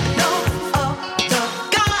there's no other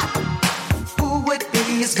God who would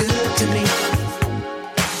be as good to me.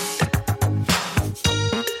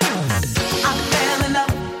 I fell in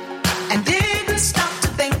love and didn't stop to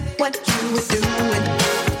think what you were doing.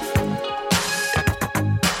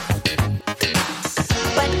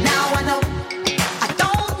 But now I know I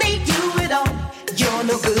don't need you at all. You're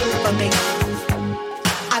no good for me.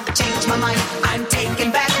 I've changed my mind. I'm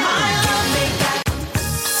taking back my love. Take back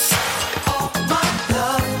all my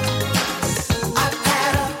love. I've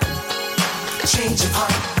had a change of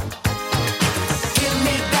heart. Give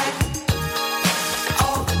me back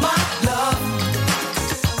all my love.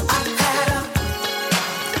 I've had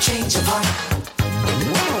a change of heart.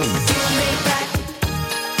 Give me back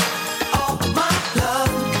all my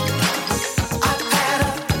love. I've had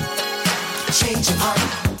a change of heart.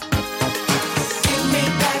 Give me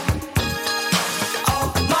back all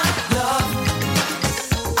my love.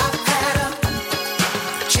 I've had a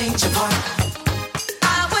change of heart. I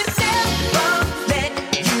would never let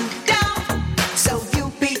you down, so you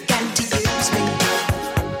began to use me.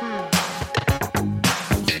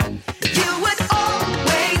 You would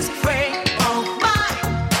always break all my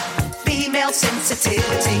female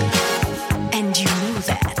sensitivity, and you knew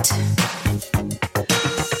that.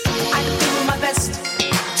 I do my best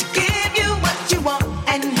to give you what you want,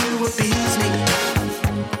 and you abuse me.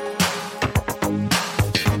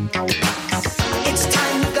 It's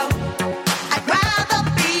time to go. I'd rather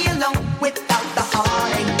be alone without the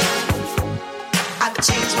heartache. I've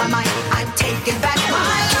changed my mind. I'm taking back my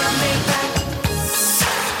love. Take back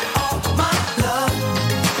all my love.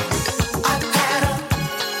 I've had a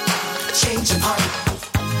change of heart.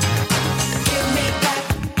 Give me back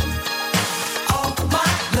all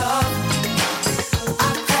my love.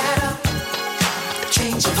 I've had a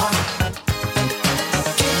change of heart.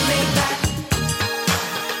 Give me back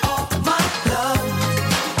all my love.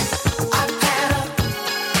 I've had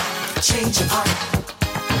a change of heart.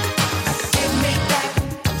 Give me back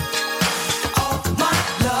all my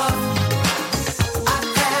love.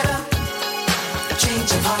 I've had a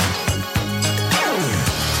change of heart.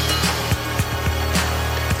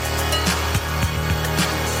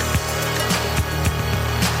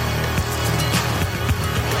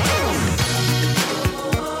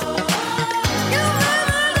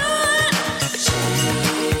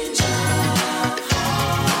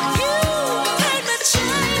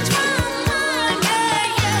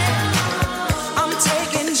 I'm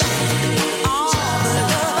taking all the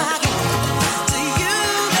love I give to you,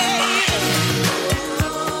 baby.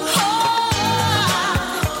 Oh,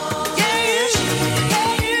 yeah, give it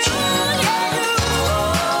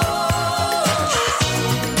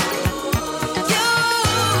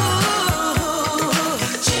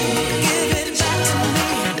back to me.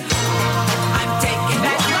 I'm taking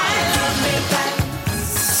back my love. Give me back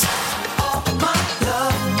all my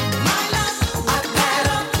love. I've had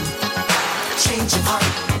a change of heart.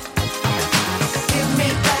 Give me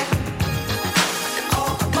back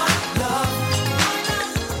all my love.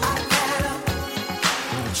 I've had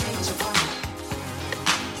a change of heart.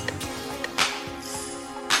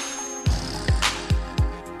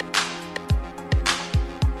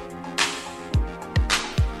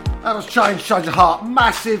 That was Change of Heart.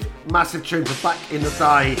 Massive, massive tune for back in the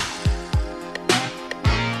day.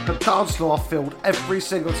 The dance floor filled every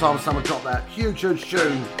single time someone dropped that. Huge, huge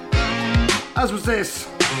tune. As was this.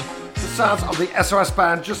 The sounds of the SOS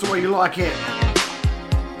band, just the way you like it.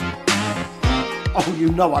 Oh, you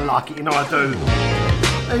know I like it, you know I do.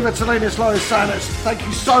 Eva Tolinius Low is saying it. Thank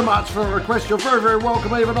you so much for the request. You're very, very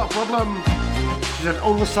welcome, Eva, not a problem. She said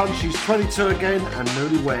all of a sudden she's 22 again and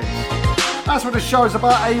newlywed. That's what the show is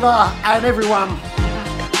about, Eva and everyone.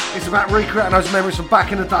 It's about recreating those memories from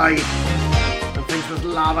back in the day when things was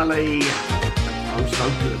lovely. Oh, so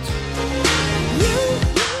good.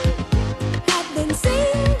 I've been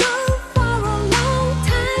single for a long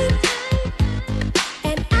time,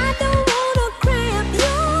 and I don't wanna cramp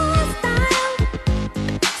your style.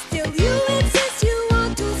 Still, you insist you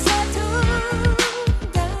want to settle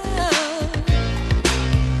down,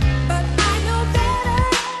 but I know better.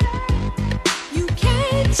 You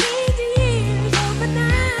can't change years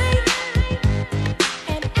overnight,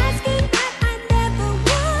 and asking that I never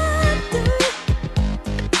would do.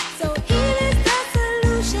 So here is the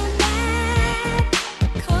solution that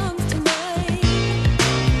comes to mind.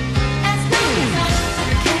 As long as I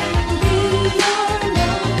can be your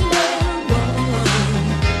number one,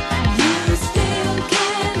 you still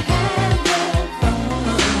can have the fun.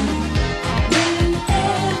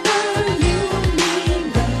 Whenever you need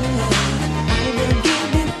love, I will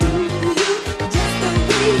give it to you just the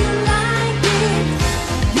way you like it.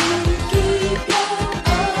 You keep your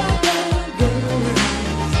other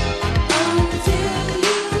girls until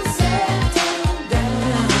you settle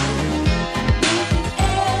down.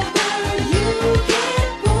 Whenever you get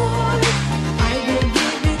bored, I will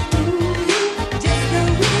give it to you just the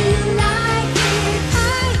way you like it.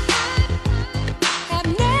 I have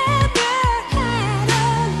never had a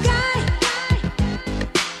guy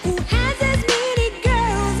who has as many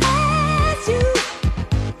girls as you,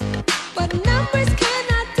 but numbers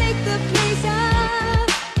cannot take the place of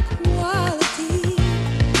quality.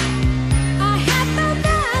 I have found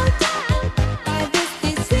out by this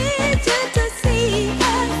decision to see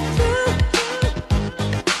us through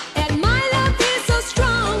that my love is so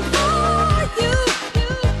strong for you,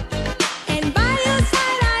 and by your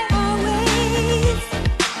side I always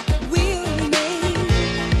will remain.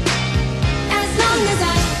 As long as I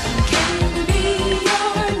can be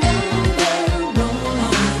your number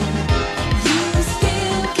one, you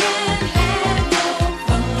still can have the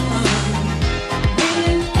fun.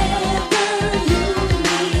 Whenever you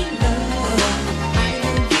need love, I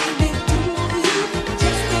will give it to you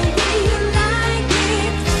just the way you like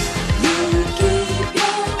it. You keep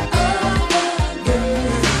your other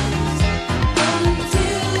girls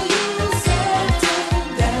until you settle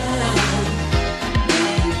down.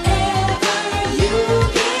 Whenever you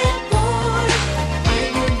get bored, I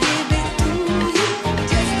will give it to you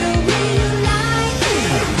just the way you like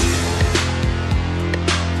it.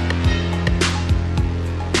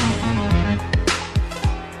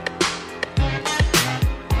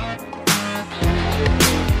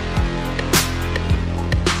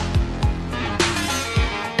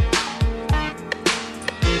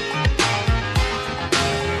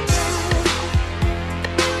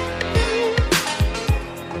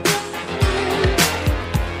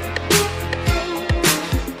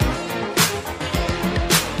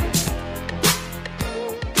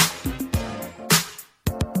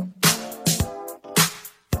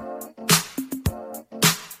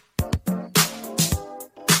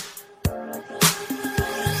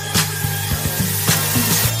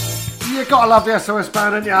 You gotta love the SOS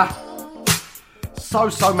band, ain't ya?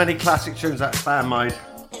 So many classic tunes that band made.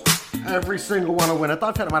 Every single one a winner.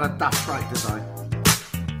 Don't think they've had a daft track, did they?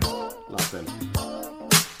 Love them.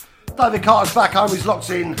 David Carter's back home, he's locked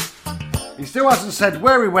in. He still hasn't said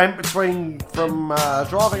where he went from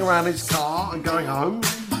driving around his car and going home.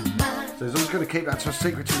 So he's always going to keep that to a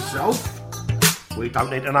secret to himself. We don't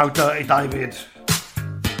need to know, Dirty David.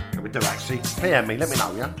 Yeah, we do actually. PM me, let me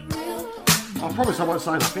know, yeah? I promise I won't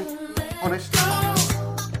say nothing. Honest.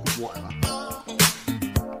 Whatever.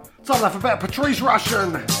 Time now for better Patrice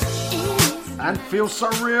Rushen. And Feel So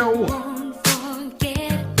Real.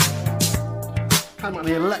 Came on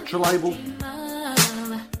the Elektra label.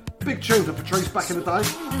 Big tune for Patrice back in the day.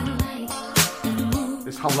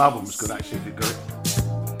 This whole album was good actually if you got it.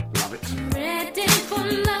 Love it. Ready for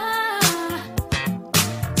love.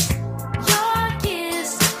 Your kiss,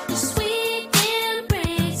 the sweet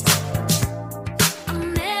embrace. I'll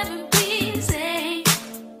never be the same.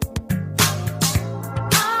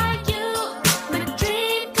 Are you my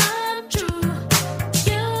dream come true?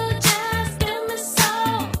 You just give me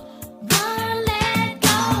soul. Won't let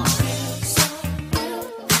go. So real,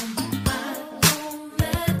 I won't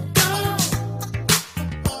let go.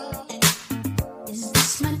 Is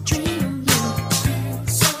this my dream?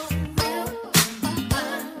 So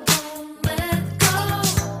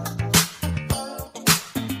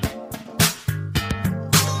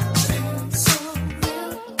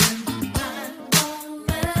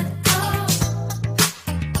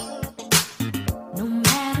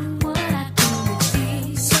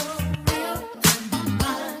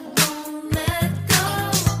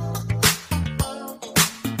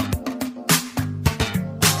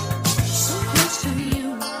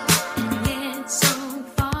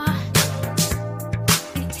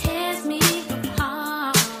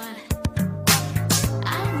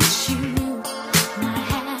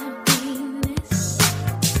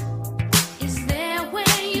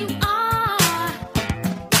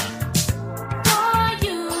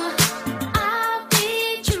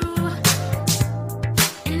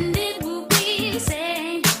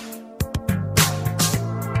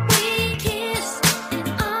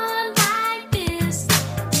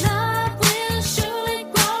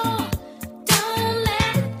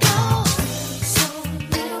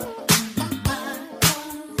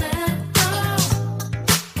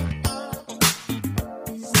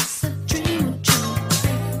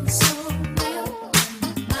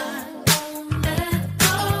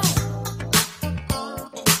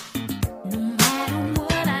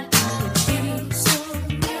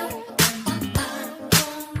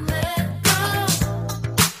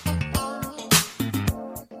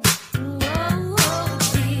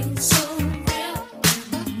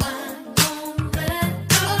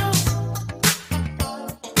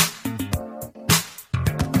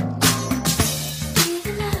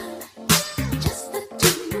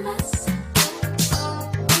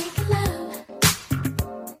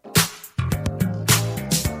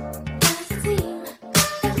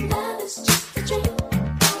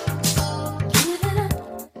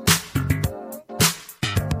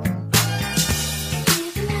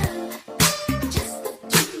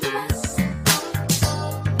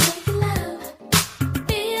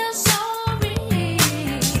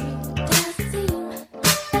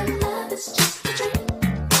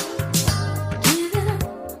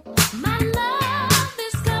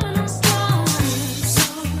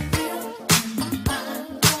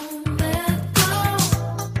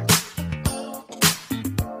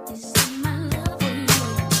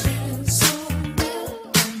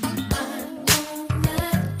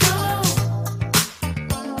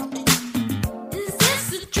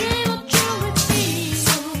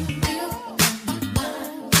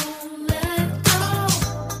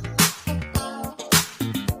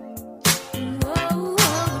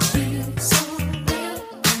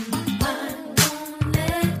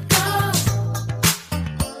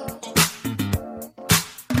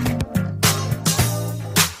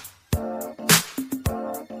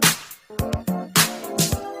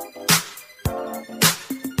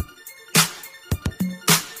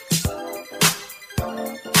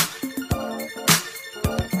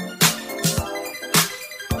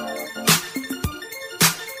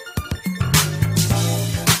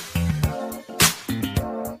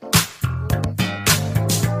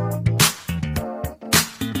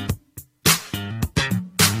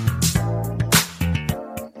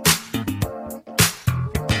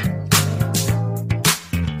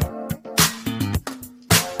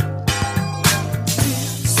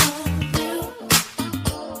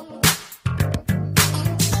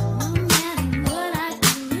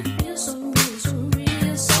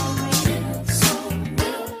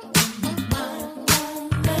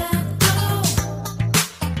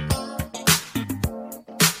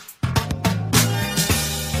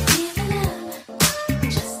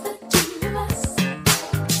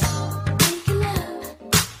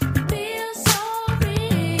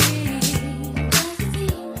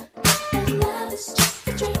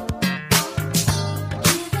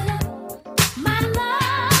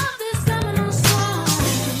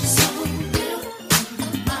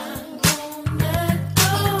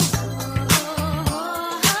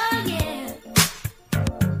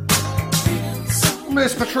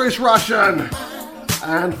Miss Patrice Russian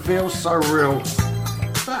and Feels So Real.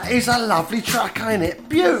 That is a lovely track, ain't it?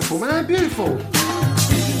 Beautiful, man, beautiful.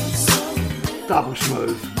 Double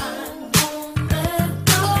smooth.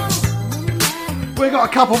 We got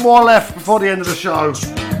a couple more left before the end of the show.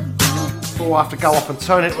 Before I have to go off and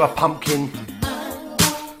turn it into a pumpkin.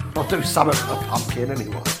 I'll do something with a pumpkin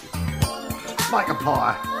anyway. Make a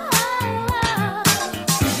pie.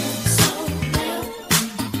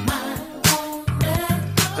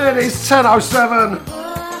 It is 10:07.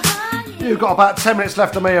 You've got about 10 minutes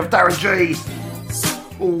left of me of Darren G.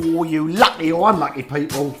 Oh, you lucky or unlucky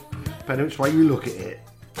people, depending which way you look at it.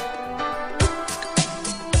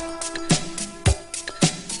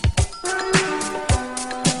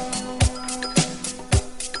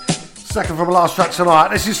 Second from the last track tonight.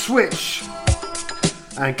 This is Switch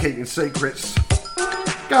and Keeping Secrets.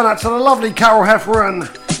 Going out to the lovely Carol Hefferon.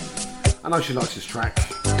 I know she likes this track.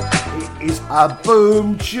 It is a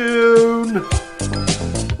boom tune.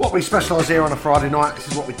 What we specialise here on a Friday night, this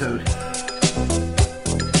is what we do.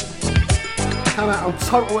 Came out on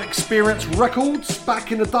Total Experience Records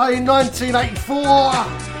back in the day, 1984.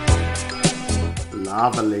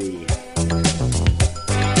 Lovely.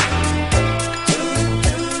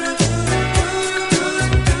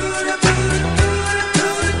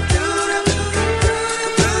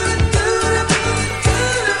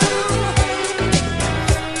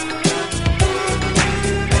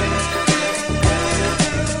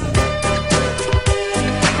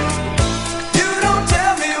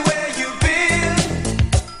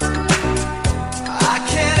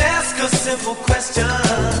 Simple question.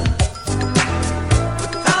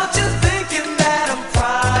 Without you thinking that I'm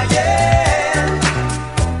crying,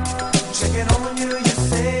 checking on you, you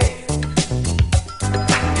say,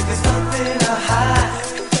 if there's nothing to hide,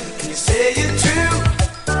 and you say it's true,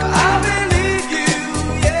 I believe you,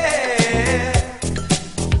 yeah.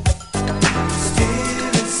 Still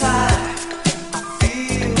inside, I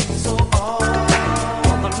feel so all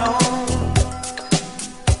alone.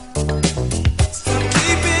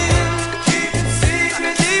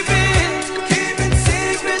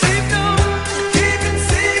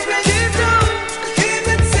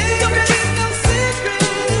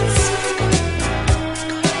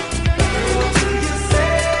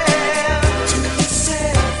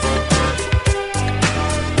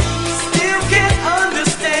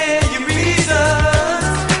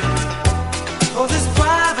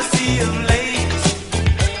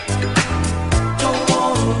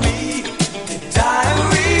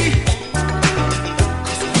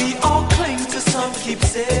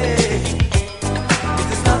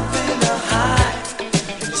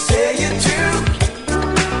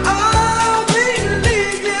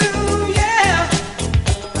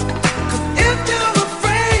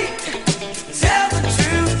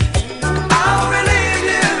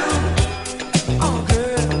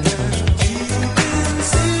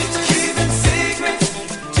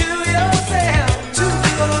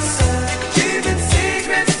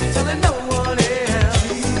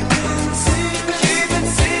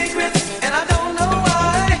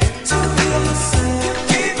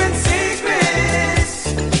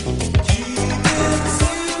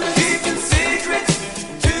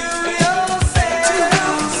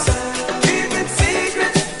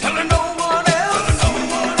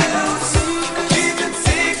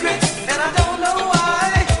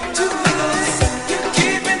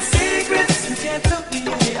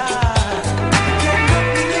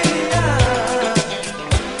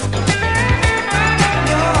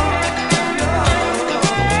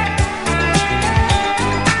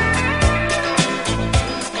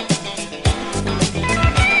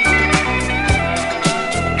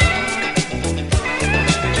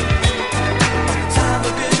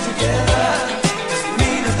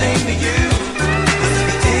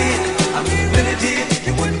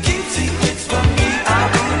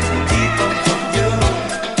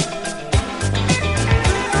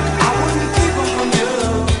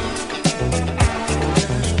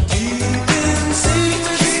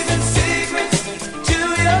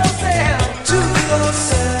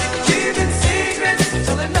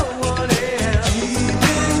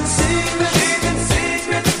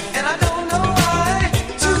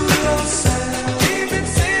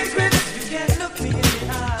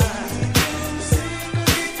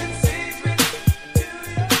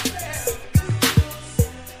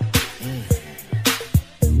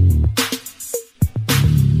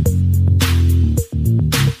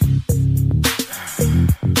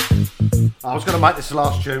 I was going to make this the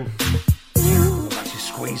last tune. I'll actually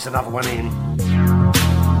squeeze another one in.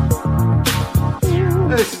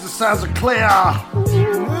 This is the sounds of Clear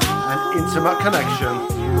and Intimate Connection.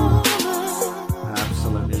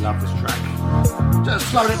 love this track. Just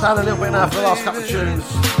slowing it down a little bit now for the last couple of tunes.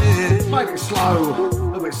 Make it slow, a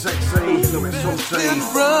little bit sexy, a little bit saucy.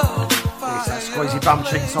 It's that squeezy bum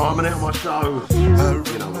cheek time, innit, on my show.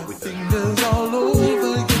 You know what we do. All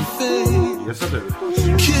over your face. Yes, I do.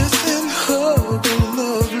 Kiss and hug, a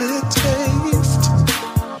lovely taste.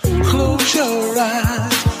 Close your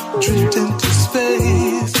eyes, drift into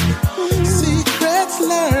space. Secrets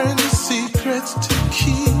learned, secrets to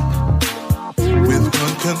keep. With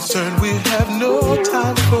one concern, we have no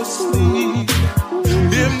time for sleep.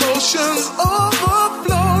 Emotions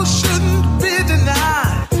overflow, shouldn't be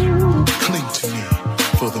denied. Cling to me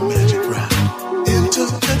for the magic ride.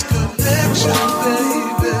 Intimate connection,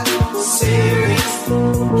 baby. Serious.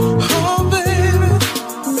 Oh, baby.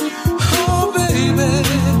 Oh, baby.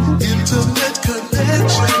 Intimate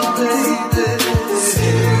connection, baby.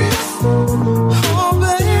 Serious. Oh,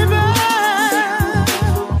 baby.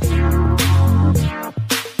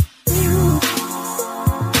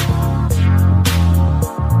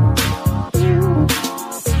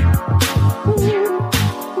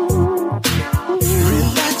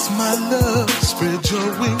 Relax, my love. Spread your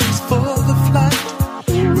wings for the flight.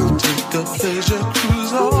 We'll take a pleasure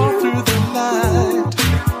cruise all through the night.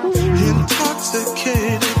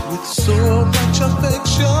 Intoxicated with so much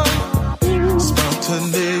affection.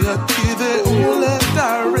 Spontaneity, the only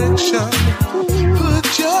direction. Put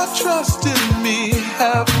your trust in me,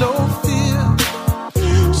 have no fear.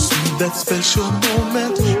 Soon that special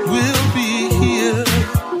moment will be here.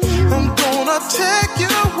 I'm gonna take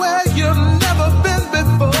you where you've never been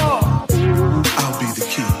before. I'll be the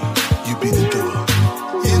key, you be the door.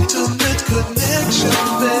 Intimate connection,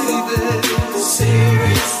 baby.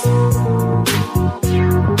 Serious.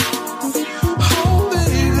 Oh,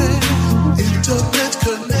 baby. Intimate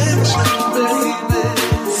connection, baby.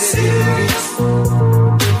 Serious.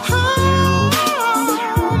 Oh,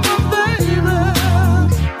 baby.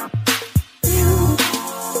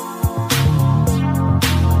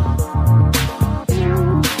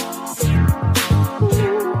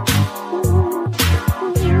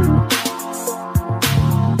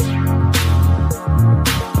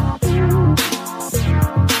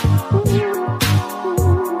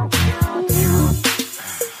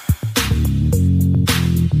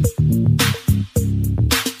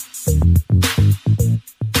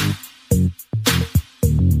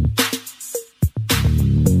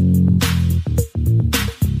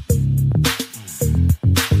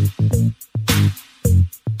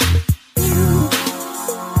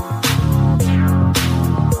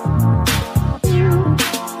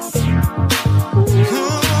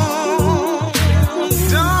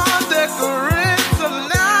 Dawn decorates a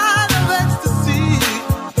night of ecstasy.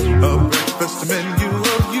 A breakfast menu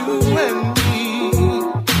of you and me.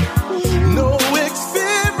 No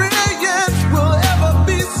experience will ever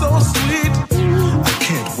be so sweet. I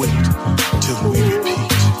can't wait till we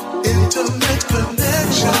repeat. Intimate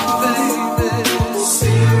connection, baby.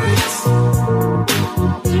 Serious.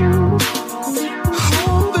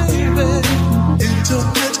 Oh, baby.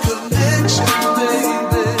 Intimate connection,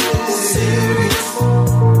 baby. Serious.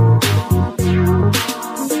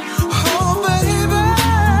 Oh, baby.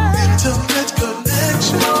 Intimate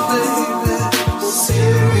connection, baby.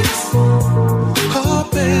 Serious. Oh,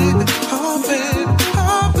 baby. Oh, baby.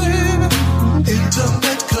 Oh, baby.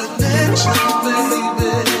 Intimate connection,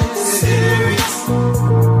 baby. Serious.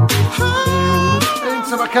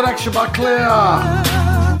 Intimate Connection by Clear.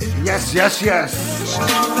 Yes, yes, yes.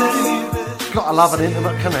 Gotta love an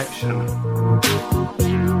intimate connection.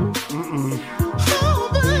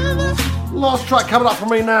 Last track coming up for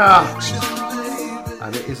me now.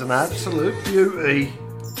 And it is an absolute beauty.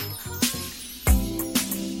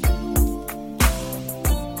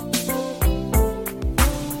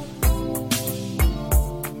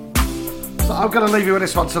 So I'm going to leave you with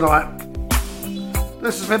this one tonight.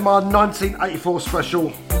 This has been my 1984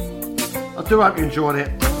 special. I do hope you enjoyed it,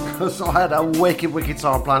 because I had a wicked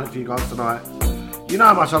time playing it for you guys tonight. You know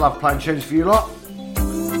how much I love playing tunes for you lot.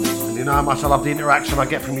 And you know how much I love the interaction I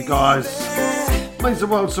get from you guys. It means the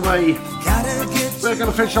world to me. We're going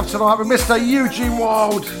to finish off tonight with Mr. Eugene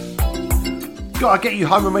Wild. Gotta get you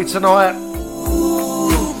home with me tonight.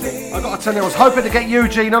 I gotta tell you, I was hoping to get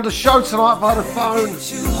Eugene on the show tonight via the phone.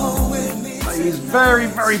 But he's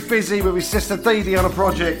very busy with his sister Dee Dee on a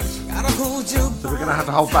project. So we're going to have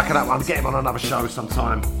to hold back on that one and get him on another show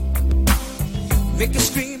sometime.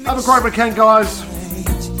 Have a great weekend, guys.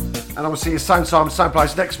 And I will see you same time, same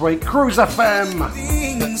place next week. Cruise FM,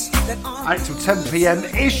 8 till 10 p.m.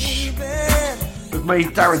 ish. With me,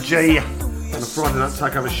 Darren G, on the Friday Night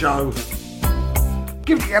Takeover show.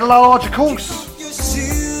 Give it a large, of course.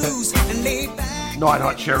 Night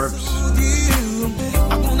Night Cherubs.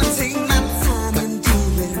 I wanna take my time and do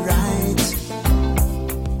it right.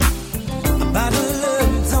 About a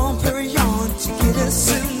love, don't carry on to get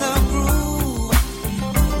us in the groove.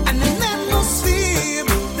 And an atmosphere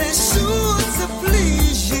that's sure to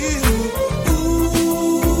please you.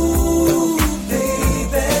 Ooh,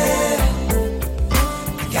 baby,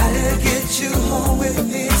 I gotta get you home with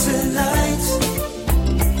me tonight.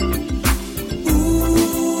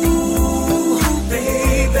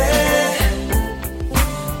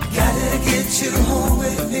 You home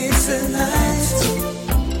with me tonight.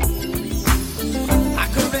 I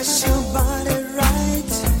caress your body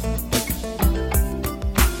right.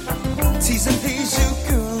 Tease and please you,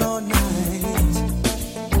 girl, all night.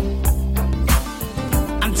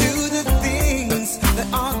 And do the things that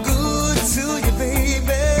are good to you,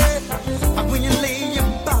 baby. When you lay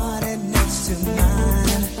your body next to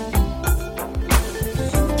mine,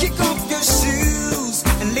 kick off your shoes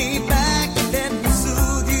and lay back and let me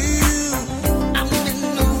soothe you.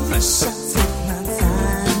 I take my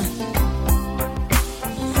time.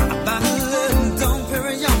 About a little, don't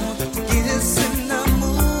carry on to get us in the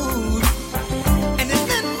mood. And an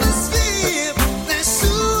atmosphere that's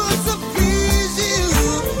sure to please you.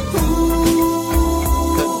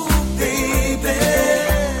 Ooh, baby,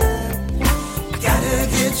 I gotta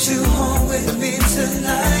get you home with me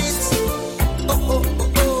tonight. Oh, oh,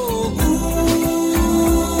 oh, oh,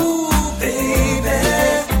 ooh, baby,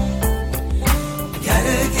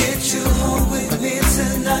 gotta get you home with me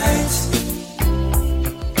tonight.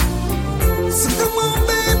 So come